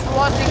so much for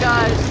watching,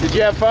 guys. Did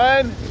you have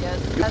fun?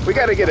 Yes. We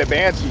got to get a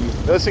Banshee.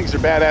 Those things are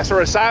badass.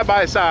 Or a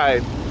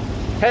side-by-side.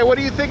 Hey, what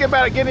do you think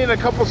about getting a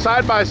couple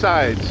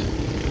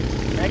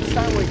side-by-sides? Next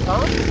time we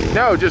come?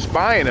 No, just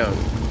buying them.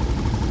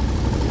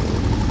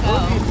 It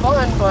would be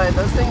fun, but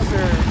those things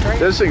are crazy.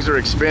 Those things are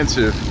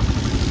expensive.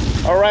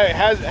 All right,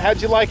 how'd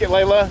you like it,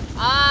 Layla?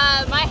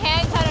 My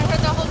hand kind of hurt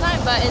the whole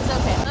time, but it's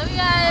okay. Love you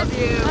guys. Love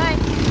you. Bye.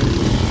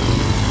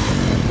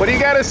 What do you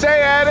got to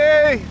say,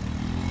 Addie?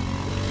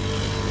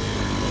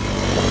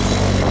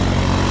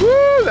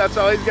 Woo, that's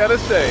all he's got to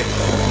say.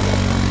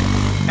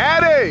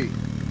 Addie,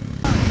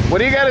 what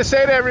do you got to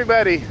say to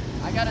everybody?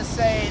 I gotta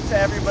say to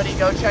everybody,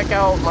 go check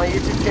out my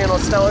YouTube channel,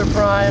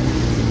 StellarPrime.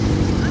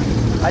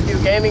 I do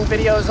gaming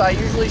videos. I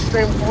usually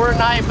stream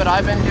Fortnite, but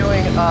I've been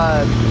doing,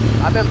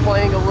 I've been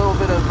playing a little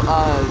bit of,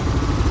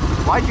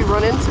 why'd you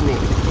run into me?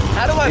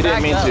 How do I He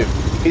back didn't mean up? to.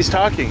 He's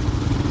talking.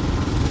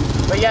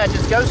 But yeah,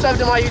 just go sub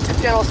to my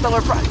YouTube channel,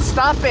 StellarPrime.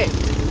 Stop it!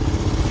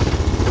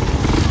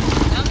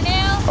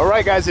 Thumbnail. All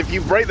right, guys, if you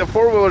break the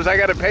four-wheelers, I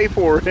got to pay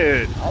for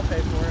it. I'll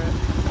pay for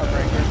it. I'll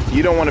break it.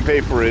 You don't want to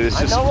pay for it. It's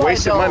I just know I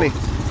wasted don't. money.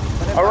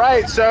 But if All I-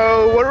 right,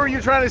 so what were you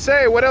trying to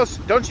say? What else?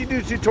 Don't you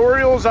do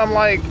tutorials on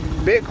like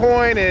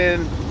Bitcoin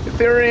and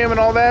Ethereum and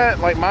all that,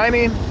 like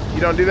mining? You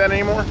don't do that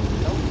anymore?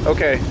 Nope.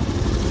 Okay.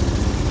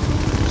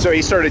 So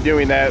he started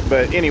doing that,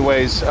 but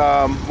anyways,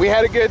 we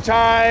had a good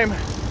time.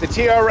 The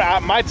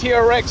my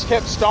TRX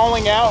kept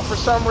stalling out for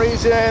some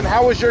reason.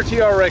 How was your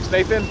TRX,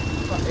 Nathan?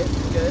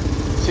 It's good.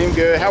 Seemed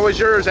good. How was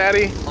yours,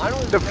 Addie? Mine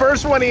was The good.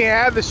 first one he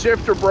had, the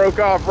shifter broke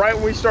off. Right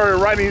when we started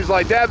riding, he was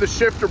like, Dad, the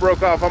shifter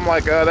broke off. I'm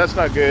like, that's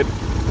not good.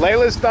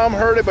 Layla's thumb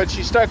hurt it, but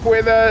she stuck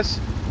with us.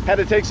 Had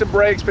to take some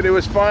breaks, but it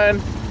was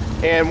fun.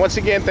 And once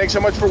again, thanks so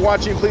much for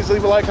watching. Please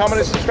leave a like, comment,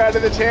 and subscribe to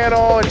the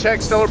channel. And check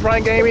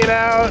StellarPrime Gaming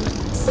out.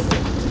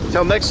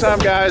 Until next time,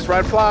 guys,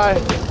 ride fly.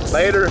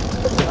 Later.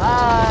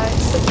 Bye.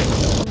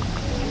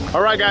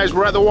 All right, guys,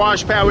 we're at the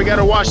wash pad. We got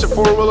to wash the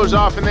four-wheelers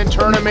off and then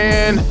turn them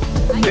in.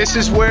 This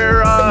is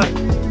where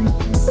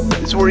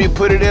where you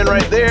put it in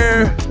right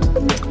there.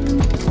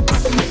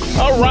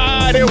 All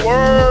right, it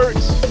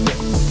works.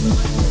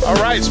 All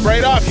right, spray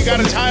it off. You got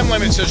a time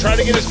limit, so try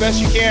to get as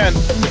best you can.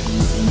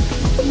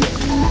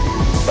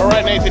 All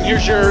right, Nathan,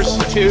 here's yours,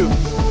 2.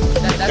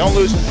 Don't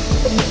lose it.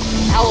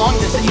 How long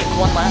does each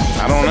one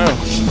last? I don't know.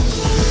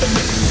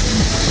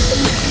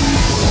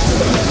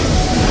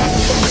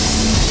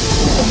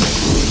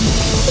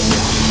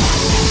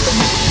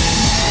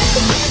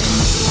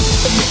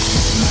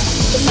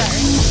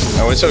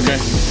 Oh, it's okay.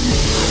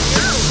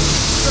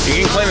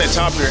 You can clean the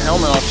top of your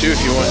helmet off too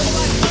if you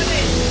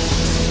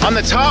want. On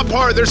the top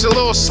part, there's a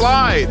little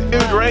slide.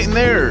 Dude, right in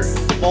there.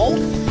 Bolt?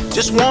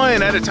 Just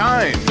one at a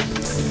time.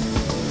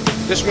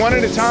 Just one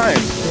at a time.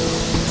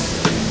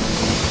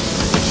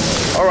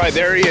 All right,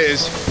 there he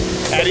is.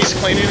 Addie's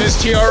cleaning his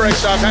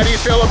TRX off. How do you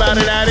feel about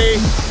it, Addie?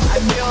 I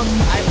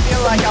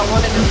feel like I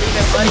wanted to leave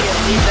it muddy and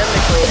leave them to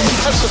clean it.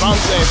 That's what I'm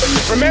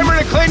saying. Remember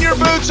to clean your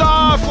boots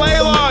off,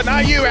 Layla.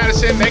 Not you,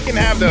 Addison. They can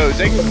have those.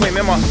 They can clean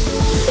them off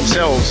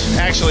themselves.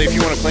 Actually, if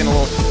you want to clean a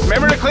little.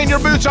 Remember to clean your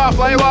boots off,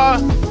 Layla.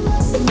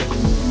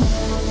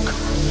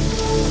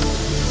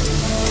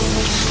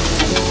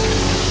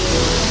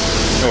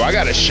 Oh, I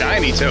got a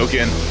shiny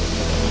token.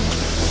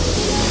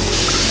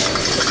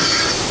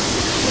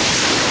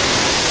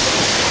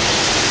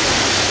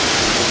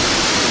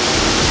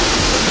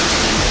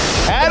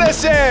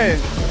 Addison,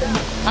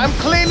 I'm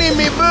cleaning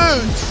me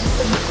boots.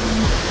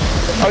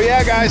 Oh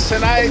yeah, guys,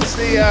 tonight's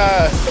the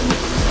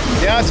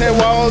Deontay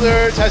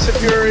Wilder, Tyson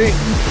Fury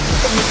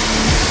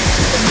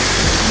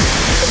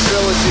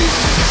trilogy.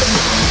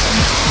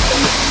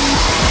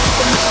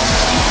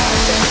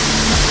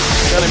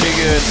 It's gonna be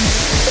good.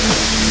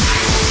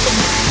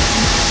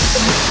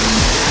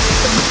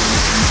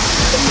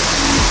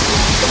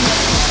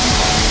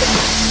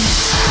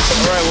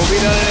 Alright, we'll be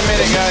done in a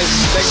minute, guys.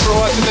 Thanks for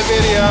watching the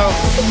video.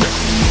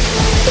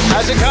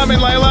 How's it coming,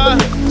 Layla?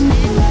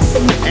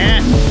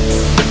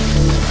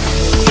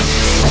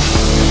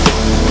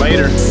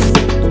 Later.